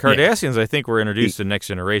Generation. The Cardassians, I think, were introduced in Next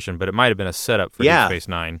Generation, but it might have been a setup for Deep Space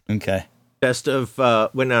Nine. Okay. Best of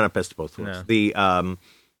not best of both worlds. No.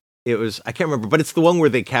 It was, I can't remember, but it's the one where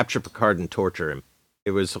they capture Picard and torture him.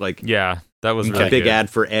 It was like that was a big ad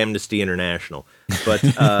for Amnesty International. But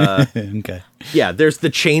okay. Yeah, there's the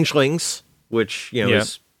Changelings, which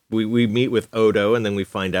is we meet with Odo, and then we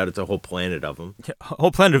find out it's a whole planet of them. A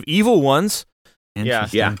whole planet of evil ones. Yeah.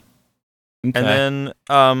 Okay. And then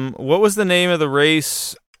what was the name of the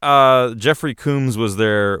race? Jeffrey Combs was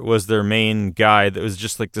their main guy that was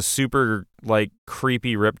just like the super like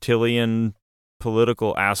creepy reptilian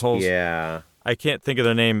political assholes. Yeah. I can't think of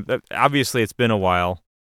their name. Obviously it's been a while.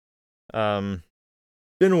 Been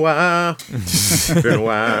a while. Been a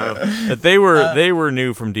while. But they were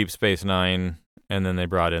new from Deep Space Nine, and then they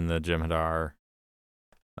brought in the Jem'Hadar.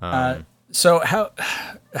 So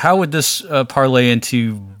how would this parlay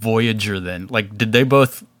into Voyager then? Like, did they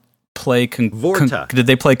both play Vorta. Did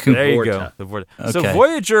they play There you Vorta. go. The Vorta. So Okay.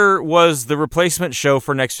 Voyager was the replacement show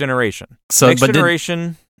for Next Generation. So, Next but did-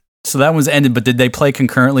 Generation, So that one's ended, but did they play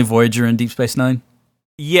concurrently Voyager and Deep Space Nine?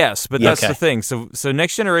 yes, but that's Okay. the thing. So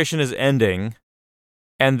Next Generation is ending,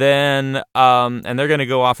 and then and they're going to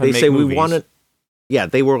go off and They make say movies. we want to. Yeah,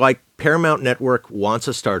 they were like, Paramount Network wants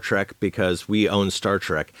a Star Trek because we own Star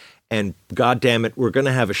Trek. And God damn it, we're going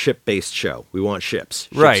to have a ship-based show. We want ships.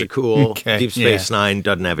 Ships Right. are cool. Okay, Deep Space Nine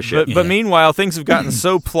doesn't have a ship. But meanwhile, things have gotten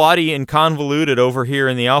so plotty and convoluted over here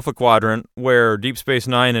in the Alpha Quadrant, where Deep Space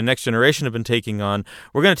Nine and Next Generation have been taking on.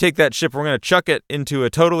 We're going to take that ship, we're going to chuck it into a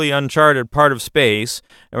totally uncharted part of space,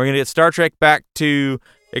 and we're going to get Star Trek back to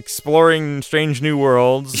exploring strange new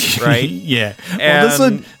worlds, right? Yeah. Well,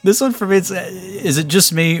 And- this one for me, is it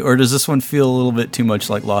just me, or does this one feel a little bit too much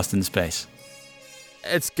like Lost in Space?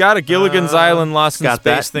 It's got a Gilligan's Island Lost in got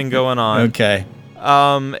Space that. thing going on. Okay.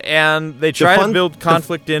 And they try to fun- build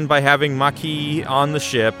conflict in by having Maquis on the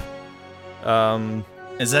ship.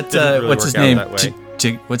 Is that Didn't really what's his work out name? that way.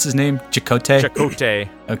 What's his name? Chakotay. Chakotay.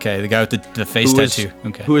 Okay, the guy with the face Who is- tattoo.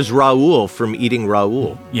 Okay. Who is Raoul from Eating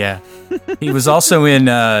Raoul? Yeah. He was also in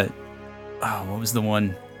what was the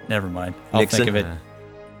one? Never mind. I'll Nixon? think of it.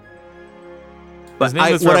 But His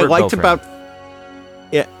name was what I Robert liked Beltran. about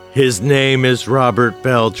his name is Robert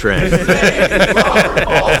Beltran.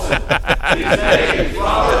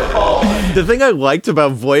 The thing I liked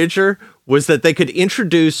about Voyager was that they could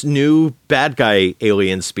introduce new bad guy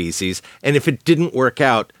alien species, and if it didn't work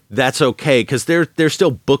out, that's okay because they're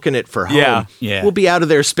still booking it for home. Yeah. Yeah. We'll be out of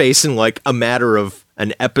their space in like a matter of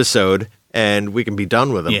an episode, and we can be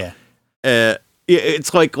done with them. Yeah.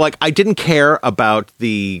 It's like I didn't care about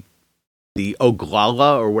the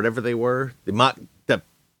Oglala or whatever they were.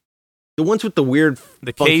 The ones with the weird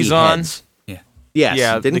The funky Kazon? heads. Yeah. Yes,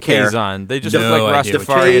 Yeah, didn't the care. Kazon. They just No look like idea what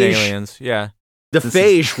Rastafarian Phage. aliens. Yeah. The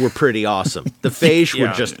Phage were pretty awesome. The Phage Yeah.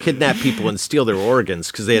 would just kidnap people and steal their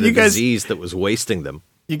organs because they had a You guys- disease that was wasting them.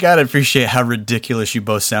 You gotta appreciate how ridiculous you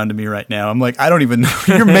both sound to me right now. I'm like, I don't even know.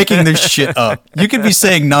 You're making this shit up. You could be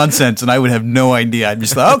saying nonsense and I would have no idea. I'd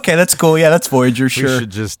just like, okay, that's cool. Yeah, that's Voyager, We sure.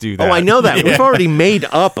 should just do that. Oh, I know that. We've already made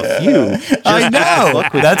up a few. I know.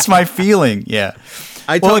 That's my feeling. Yeah.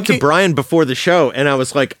 I Well, talked to okay. Brian before the show, and I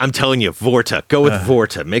was like, I'm telling you, Vorta. Go with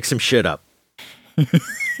Vorta. Make some shit up.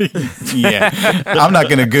 Yeah. I'm not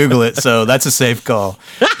going to Google it, so that's a safe call.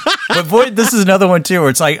 But this is another one too, where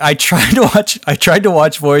it's like I tried to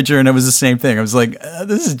watch Voyager, and it was the same thing. I was like,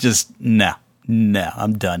 this is just no,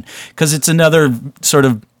 I'm done, because it's another sort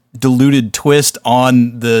of diluted twist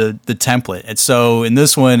on the template. And so in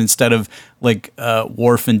this one, instead of like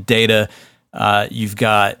Worf and Data, you've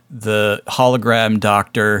got the hologram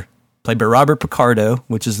doctor played by Robert Picardo,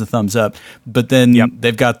 which is the thumbs up. But then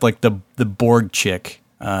they've got like the Borg chick,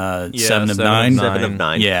 7 of 9. 7 of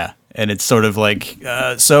 9. Yeah. And it's sort of like,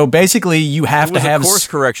 so basically you have It to was have a course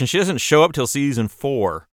correction. She doesn't show up till season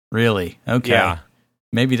 4. Really? Okay. Yeah.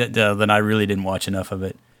 Maybe that then I really didn't watch enough of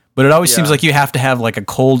it. But it always seems Yeah. like you have to have like a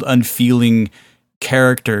cold, unfeeling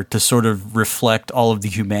character to sort of reflect all of the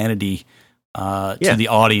humanity to the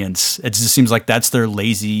audience. It just seems like that's their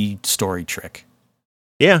lazy story trick.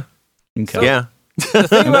 Yeah. Okay. Yeah. The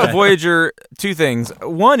thing about Voyager, two things.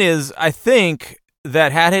 One is, I think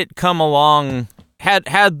that had it come along,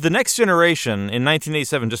 had the Next Generation in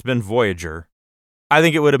 1987 just been Voyager, I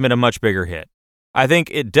think it would have been a much bigger hit. I think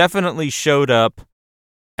it definitely showed up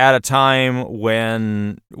at a time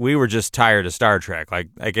when we were just tired of Star Trek. Like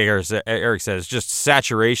Eric said, it's just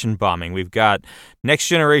saturation bombing. We've got Next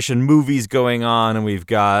Generation movies going on, and we've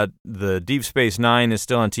got the Deep Space Nine is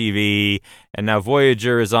still on TV, and now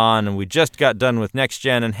Voyager is on, and we just got done with Next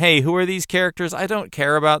Gen, and hey, who are these characters? I don't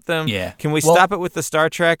care about them. Yeah. Can we Well- stop it with the Star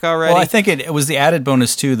Trek already? Well, I think it was the added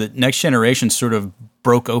bonus too that Next Generation sort of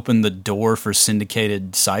broke open the door for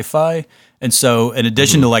syndicated sci-fi. And so, in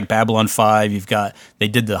addition to like Babylon 5, they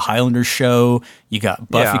did the Highlander show. You got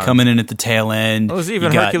Buffy Yeah. coming in at the tail end. It was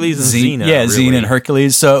even You got Hercules and Xena, Yeah, really. Xena and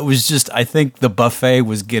Hercules. So it was just, I think the buffet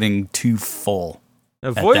was getting too full. Now,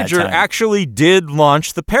 at that Voyager time. actually did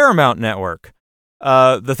launch the Paramount Network.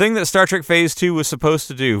 The thing that Star Trek Phase 2 was supposed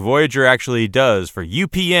to do, Voyager actually does for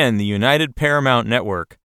UPN, the United Paramount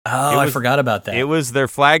Network. Oh, I forgot about that. It was their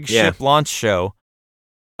flagship launch show.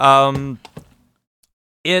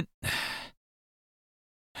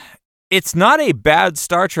 It's not a bad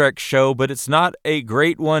Star Trek show, but it's not a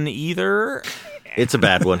great one either. It's a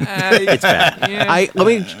bad one. It's bad. Yeah.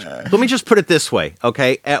 Let me just put it this way,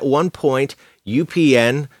 okay? At one point,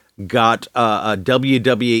 UPN got a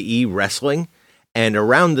WWE wrestling, and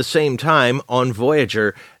around the same time on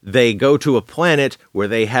Voyager, they go to a planet where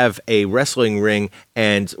they have a wrestling ring,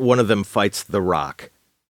 and one of them fights The Rock.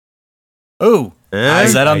 Oh,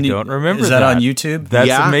 is that on? I don't remember Is that on that. YouTube? That's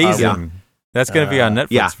Yeah. amazing. Yeah. That's going to be on Netflix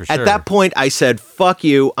Yeah. for sure. At that point, I said, "Fuck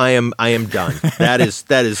you! I am done." That is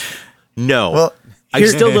no. Well, I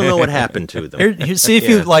still don't know what happened to them. Here, see if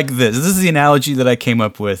you like this. This is the analogy that I came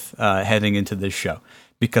up with heading into this show.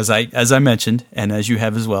 Because as I mentioned, and as you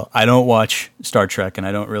have as well, I don't watch Star Trek and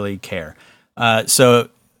I don't really care. So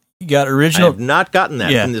you got I original. have not gotten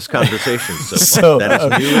that Yeah. in this conversation so far. So, That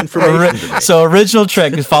is new information to me. So original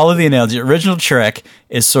Trek, follow the analogy. Original Trek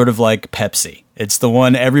is sort of like Pepsi. It's the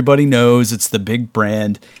one everybody knows. It's the big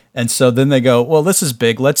brand. And so then they go, well, this is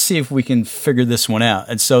big. Let's see if we can figure this one out.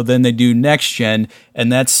 And so then they do next gen,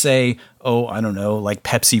 and that's say, I don't know, like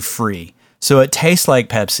Pepsi free. So it tastes like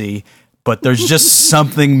Pepsi, but there's just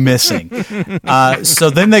something missing. So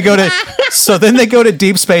then they go to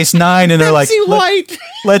Deep Space Nine, and they're like, Pepsi Light.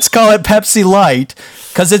 let's call it Pepsi Light,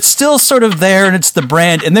 because it's still sort of there and it's the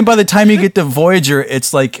brand. And then by the time you get to Voyager,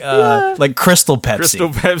 it's like Crystal Pepsi. Crystal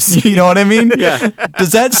Pepsi. You know what I mean? Yeah.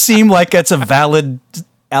 Does that seem like it's a valid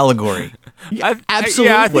allegory? Absolutely.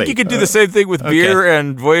 Yeah, I think you could do the same thing with beer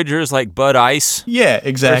and Voyager's like Bud Ice. Yeah, Or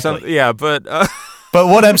exactly. something. Yeah, but But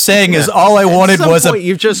what I'm saying is, all I wanted At some was point,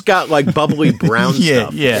 you've just got like bubbly brown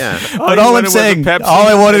stuff. yeah. All But you all I'm wanted was a saying, Pepsi, all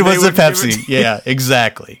I wanted and they was a wouldn't give it Pepsi. Yeah,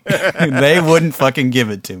 exactly. They wouldn't fucking give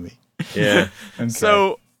it to me. Yeah.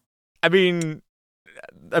 So, I mean,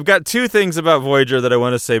 I've got two things about Voyager that I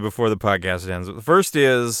want to say before the podcast ends. The first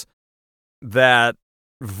is that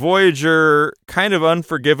Voyager kind of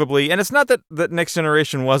unforgivably, and it's not that Next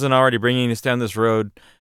Generation wasn't already bringing us down this road,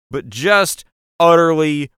 but just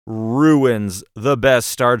utterly ruins the best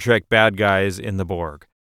Star Trek bad guys in the Borg.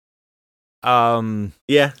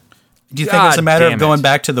 Yeah. Do you think God it's a matter damn of going it.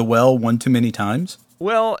 back to the well one too many times?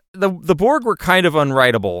 Well, the Borg were kind of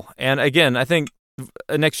unwritable, and again, I think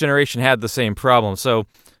Next Generation had the same problem. So,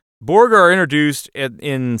 Borg are introduced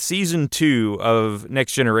in season 2 of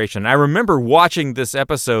Next Generation. I remember watching this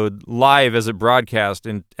episode live as it broadcast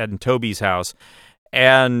at Toby's house,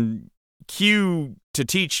 and Q, to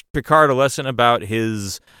teach Picard a lesson about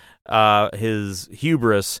his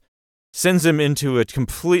hubris, sends him into a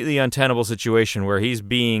completely untenable situation where he's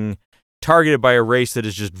being targeted by a race that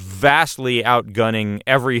is just vastly outgunning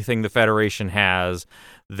everything the Federation has.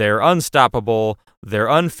 They're unstoppable. They're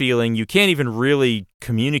unfeeling. You can't even really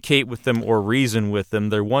communicate with them or reason with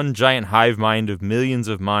them. They're one giant hive mind of millions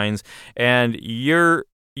of minds, and you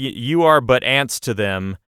are but ants to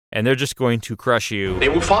them, and they're just going to crush you. They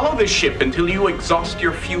will follow this ship until you exhaust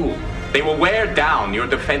your fuel. They will wear down your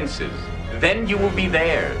defenses. Then you will be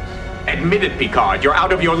theirs. Admit it, Picard, you're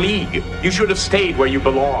out of your league. You should have stayed where you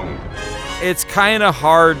belonged. It's kind of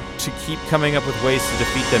hard to keep coming up with ways to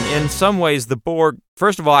defeat them. In some ways, the Borg,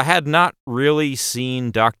 first of all, I had not really seen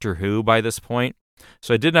Doctor Who by this point,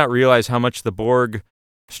 so I did not realize how much the Borg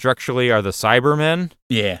structurally are the Cybermen.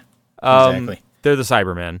 Yeah, exactly. They're the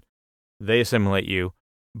Cybermen. They assimilate you.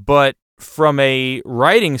 But from a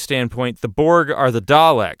writing standpoint, the Borg are the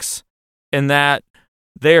Daleks, in that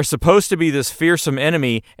they are supposed to be this fearsome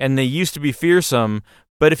enemy, and they used to be fearsome,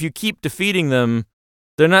 but if you keep defeating them,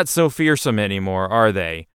 they're not so fearsome anymore, are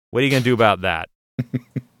they? What are you going to do about that?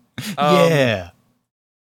 Yeah.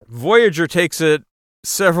 Voyager takes it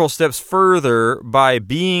several steps further by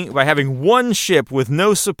having one ship with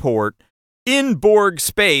no support in Borg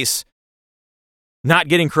space, not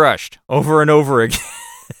getting crushed over and over again.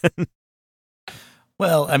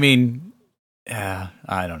 Well, I mean, I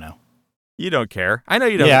don't know. You don't care. I know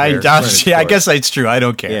you don't Yeah, care. I guess it's true. I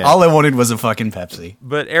don't care. Yeah. All I wanted was a fucking Pepsi.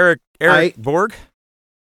 But Eric, Borg?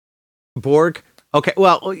 Borg. Okay,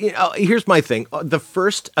 well, here's my thing.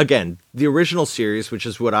 The original series, which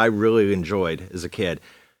is what I really enjoyed as a kid,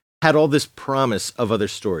 had all this promise of other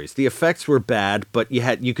stories. The effects were bad, but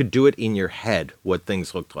you could do it in your head what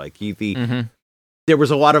things looked like. There was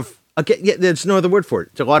a lot of there's no other word for it.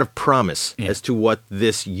 It's a lot of promise as to what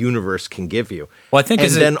this universe can give you. Well, I think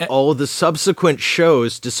all the subsequent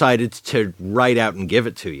shows decided to write out and give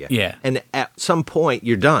it to you. Yeah. And at some point,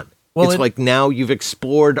 you're done. Well, it's like now you've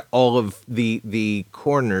explored all of the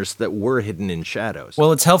corners that were hidden in shadows.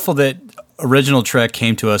 Well, it's helpful that original Trek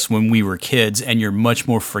came to us when we were kids, and you're much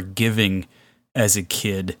more forgiving as a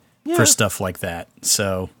kid for stuff like that.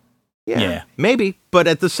 So, yeah, maybe. But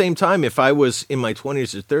at the same time, if I was in my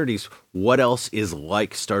 20s or 30s, what else is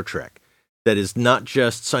like Star Trek that is not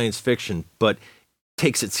just science fiction, but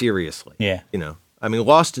takes it seriously? Yeah. I mean,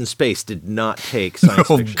 Lost in Space did not take science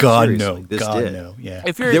fiction seriously. This did. no. Yeah.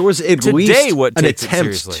 If you're There was at today, least what an takes it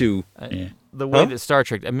attempt seriously? to... The way that Star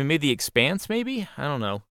Trek, I mean, maybe The Expanse, maybe? I don't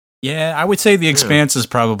know. Yeah, I would say The Expanse is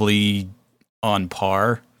probably on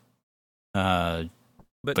par. But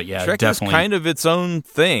yeah, Trek definitely. is kind of its own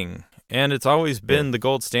thing. and it's always been the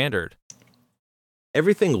gold standard.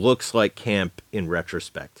 Everything looks like camp in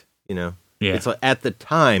retrospect, you know? Yeah. It's like, at the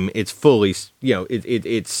time, it's fully, you know,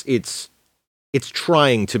 it's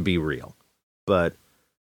trying to be real, but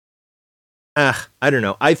I don't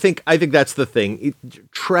know. I think that's the thing.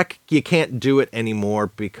 Trek, you can't do it anymore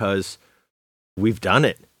because we've done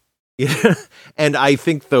it. And I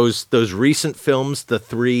think those recent films, the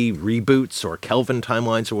 3 reboots or Kelvin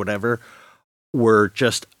timelines or whatever, were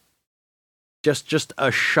just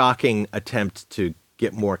a shocking attempt to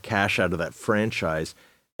get more cash out of that franchise.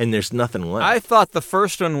 And there's nothing left. I thought the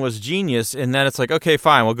first one was genius in that it's like, okay,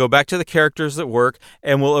 fine, we'll go back to the characters that work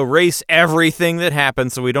and we'll erase everything that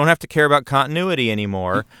happened so we don't have to care about continuity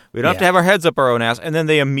anymore. We don't have to have our heads up our own ass. And then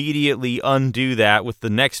they immediately undo that with the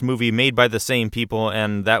next movie made by the same people,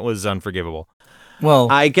 and that was unforgivable. Well,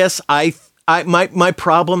 I guess my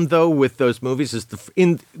problem though with those movies is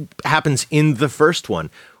happens in the first one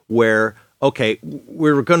where, okay,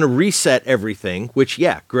 we're going to reset everything, which,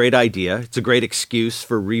 yeah, great idea. It's a great excuse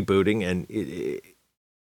for rebooting, and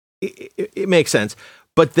it makes sense.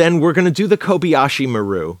 But then we're going to do the Kobayashi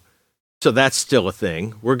Maru, so that's still a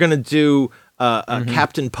thing. We're going to do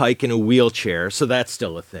Captain Pike in a wheelchair, so that's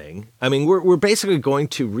still a thing. I mean, we're basically going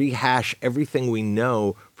to rehash everything we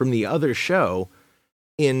know from the other show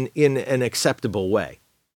in an acceptable way.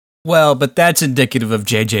 well, but that's indicative of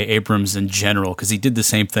J.J. Abrams in general, because he did the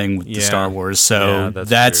same thing with the Star Wars. So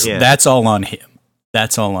that's all on him.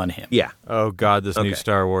 That's all on him. Yeah. Oh, God, this new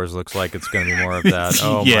Star Wars looks like it's going to be more of that.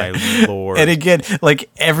 Oh, my Lord. And again, like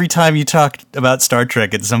every time you talk about Star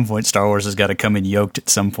Trek, at some point, Star Wars has got to come in yoked at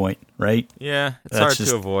some point, right? Yeah, it's hard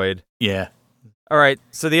to avoid. Yeah. All right,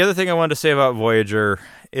 so the other thing I wanted to say about Voyager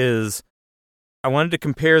is I wanted to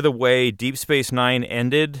compare the way Deep Space Nine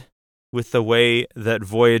ended with the way that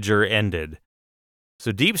Voyager ended.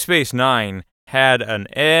 So Deep Space Nine had an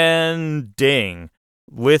ending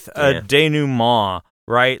with a denouement,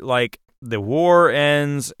 right? Like the war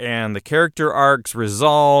ends and the character arcs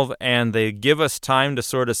resolve and they give us time to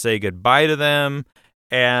sort of say goodbye to them.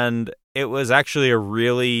 And it was actually a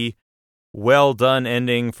really well done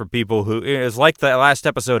ending for people who, it was like the last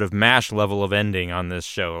episode of MASH level of ending on this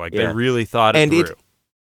show. Like they really thought it through.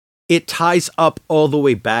 It ties up all the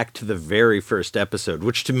way back to the very first episode,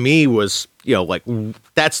 which to me was, you know, like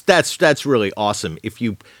that's really awesome. If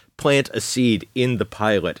you plant a seed in the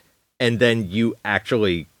pilot and then you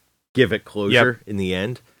actually give it closure in the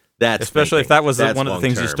end, that's especially if that was one of the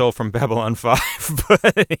things you stole from Babylon 5. But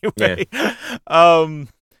anyway,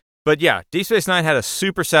 but yeah, Deep Space Nine had a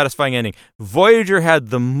super satisfying ending. Voyager had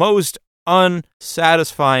the most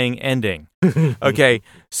unsatisfying ending. Okay,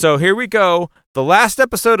 so here we go. The last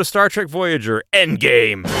episode of Star Trek Voyager,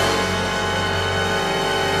 Endgame.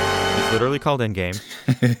 It's literally called Endgame.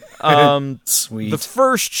 Sweet. The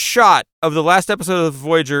first shot of the last episode of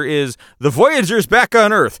Voyager is the Voyager's back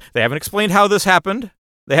on Earth. They haven't explained how this happened.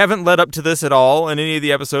 They haven't led up to this at all in any of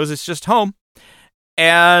the episodes. It's just home.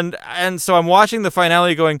 And so I'm watching the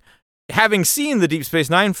finale going, having seen the Deep Space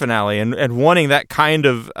Nine finale and wanting that kind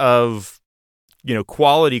of you know,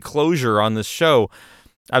 quality closure on this show,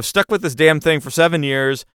 I've stuck with this damn thing for 7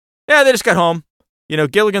 years. Yeah, they just got home. You know,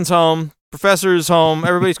 Gilligan's home, Professor's home,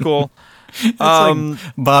 everybody's cool. It's like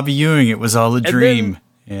Bobby Ewing, it was all a dream.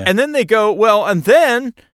 And then they go,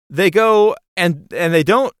 and they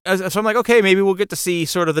don't. So I'm like, okay, maybe we'll get to see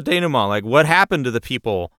sort of the denouement, like what happened to the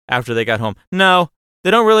people after they got home. No,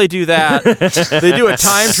 they don't really do that. They do a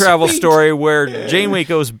time travel story where Janeway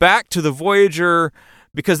goes back to the Voyager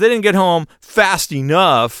because they didn't get home fast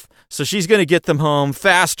enough, so she's going to get them home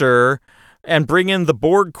faster and bring in the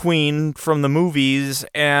Borg Queen from the movies,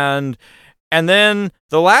 and then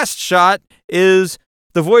the last shot is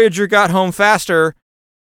the Voyager got home faster.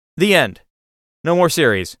 The end. No more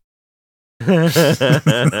series. So it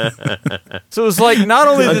was like, not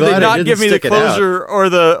only did they not give me the closure or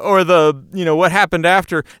the you know what happened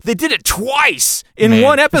after, they did it twice in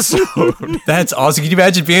one episode. That's awesome. Can you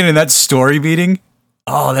imagine being in that story meeting?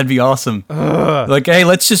 Oh, that'd be awesome. Like, hey,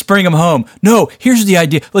 let's just bring him home. No, here's the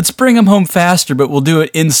idea. Let's bring him home faster, but we'll do it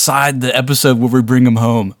inside the episode where we bring him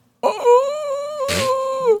home.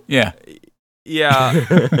 Oh, yeah. Yeah.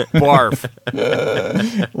 Barf.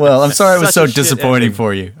 Well, I'm sorry it was so disappointing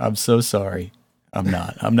for you. I'm so sorry. I'm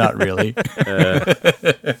not really.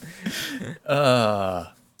 So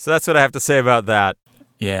that's what I have to say about that.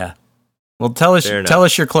 Yeah. Well, tell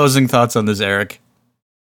us your closing thoughts on this, Eric.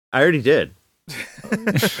 I already did.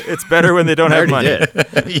 It's better when they don't have money.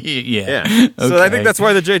 Yeah. Okay. So I think that's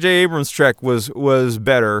why the J.J. Abrams Trek was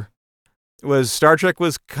better. Star Trek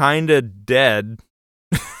was kind of dead.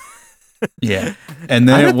 Yeah. And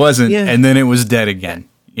then it wasn't, and then it was dead again.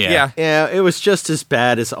 Yeah. Yeah, it was just as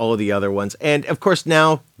bad as all of the other ones. And of course,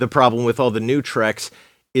 now the problem with all the new Treks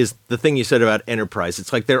is the thing you said about Enterprise.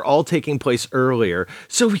 It's like they're all taking place earlier,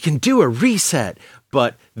 so we can do a reset.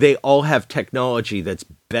 But they all have technology that's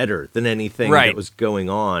better than anything that was going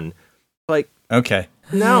on. Like, okay.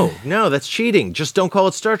 No, that's cheating. Just don't call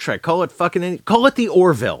it Star Trek. Call it call it the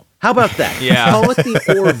Orville. How about that? Yeah. Call it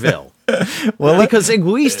the Orville. Well, because at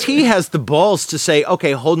least he has the balls to say,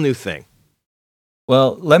 okay, whole new thing.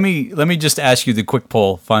 Well, let me just ask you the quick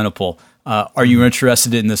final poll. Are you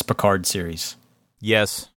interested in this Picard series?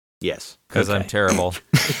 Yes. Yes. Because I'm terrible.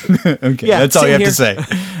 Okay, Yeah, that's all you have same to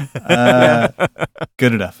say.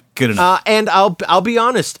 Good enough. And I'll be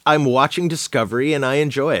honest, I'm watching Discovery and I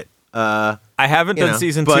enjoy it. I haven't done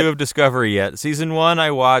season 2 of Discovery yet. Season 1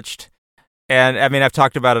 I watched, and I mean I've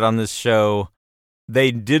talked about it on this show.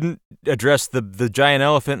 They didn't address the giant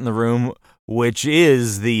elephant in the room, which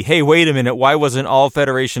is hey, wait a minute, why wasn't all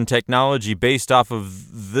Federation technology based off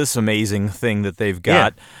of this amazing thing that they've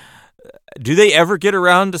got? Yeah. Do they ever get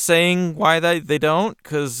around to saying why they don't?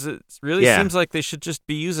 Because it really seems like they should just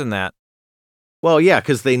be using that. Well, yeah,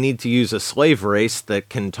 because they need to use a slave race that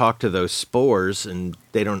can talk to those spores, and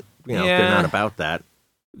they don't, they're not about that.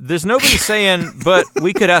 There's nobody saying, but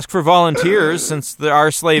we could ask for volunteers since our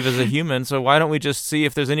slave is a human, so why don't we just see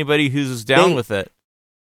if there's anybody who's down with it?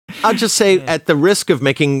 I'll just say, at the risk of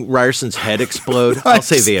making Ryerson's head explode, I'll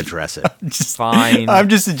say they address it. Fine. I'm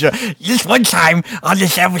just enjoying. This one time on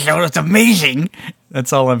this episode was amazing.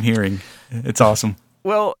 That's all I'm hearing. It's awesome.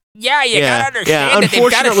 Well, you gotta understand that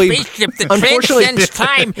they've got a spaceship that transcends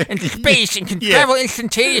time and space and can travel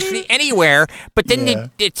instantaneously anywhere, but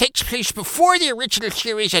then it takes place before the original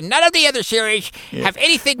series, and none of the other series have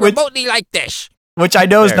anything remotely like this. Which I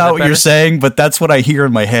know is not what you're saying, but that's what I hear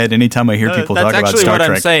in my head anytime I hear people talk about Star Trek. That's actually what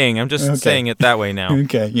I'm saying. I'm just saying it that way now.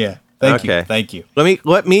 Okay, yeah. Thank you.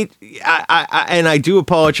 Let me. And I do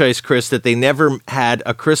apologize, Chris, that they never had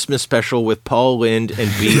a Christmas special with Paul Lynde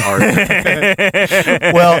and B. Arthur.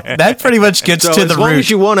 Well, that pretty much gets to the root. As long as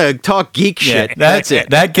you want to talk geek shit, that's it.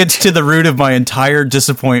 That gets to the root of my entire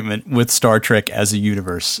disappointment with Star Trek as a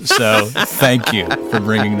universe. So thank you for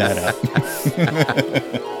bringing that up.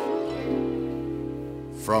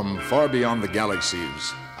 From far beyond the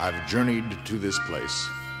galaxies, I've journeyed to this place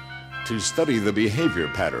to study the behavior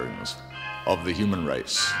patterns of the human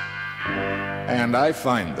race. And I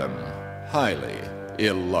find them highly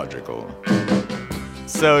illogical.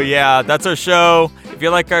 So yeah, that's our show. If you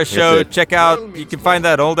like our show, check out, you can find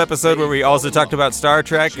that old episode where we also talked about Star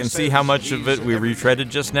Trek and see how much of it we retreaded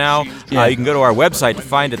just now. You can go to our website to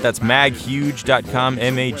find it. That's maghuge.com,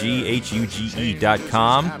 maghuge.com.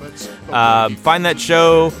 Find that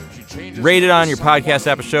show. Rate it on your podcast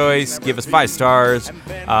app of choice. Give us 5 stars.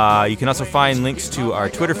 You can also find links to our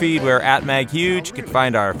Twitter feed. We're at MagHuge. You can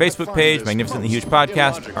find our Facebook page, Magnificently Huge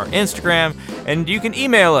Podcast, our Instagram, and you can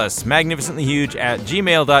email us,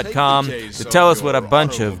 magnificentlyhuge@gmail.com, to tell us what a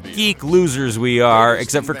bunch of geek losers we are,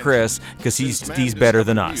 except for Chris, because he's better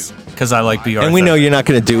than us. Because I like B. Arthur. And we know you're not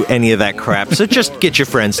going to do any of that crap, so just get your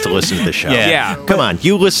friends to listen to the show. Yeah. Come on,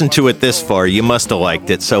 you listened to it this far, you must have liked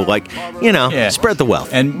it, so spread the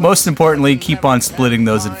wealth. And most importantly, keep on splitting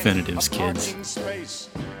those infinitives, kids. Space,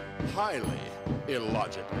 highly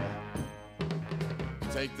illogical.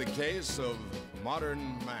 Take the case of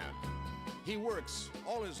modern man. He works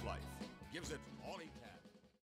all his life, gives it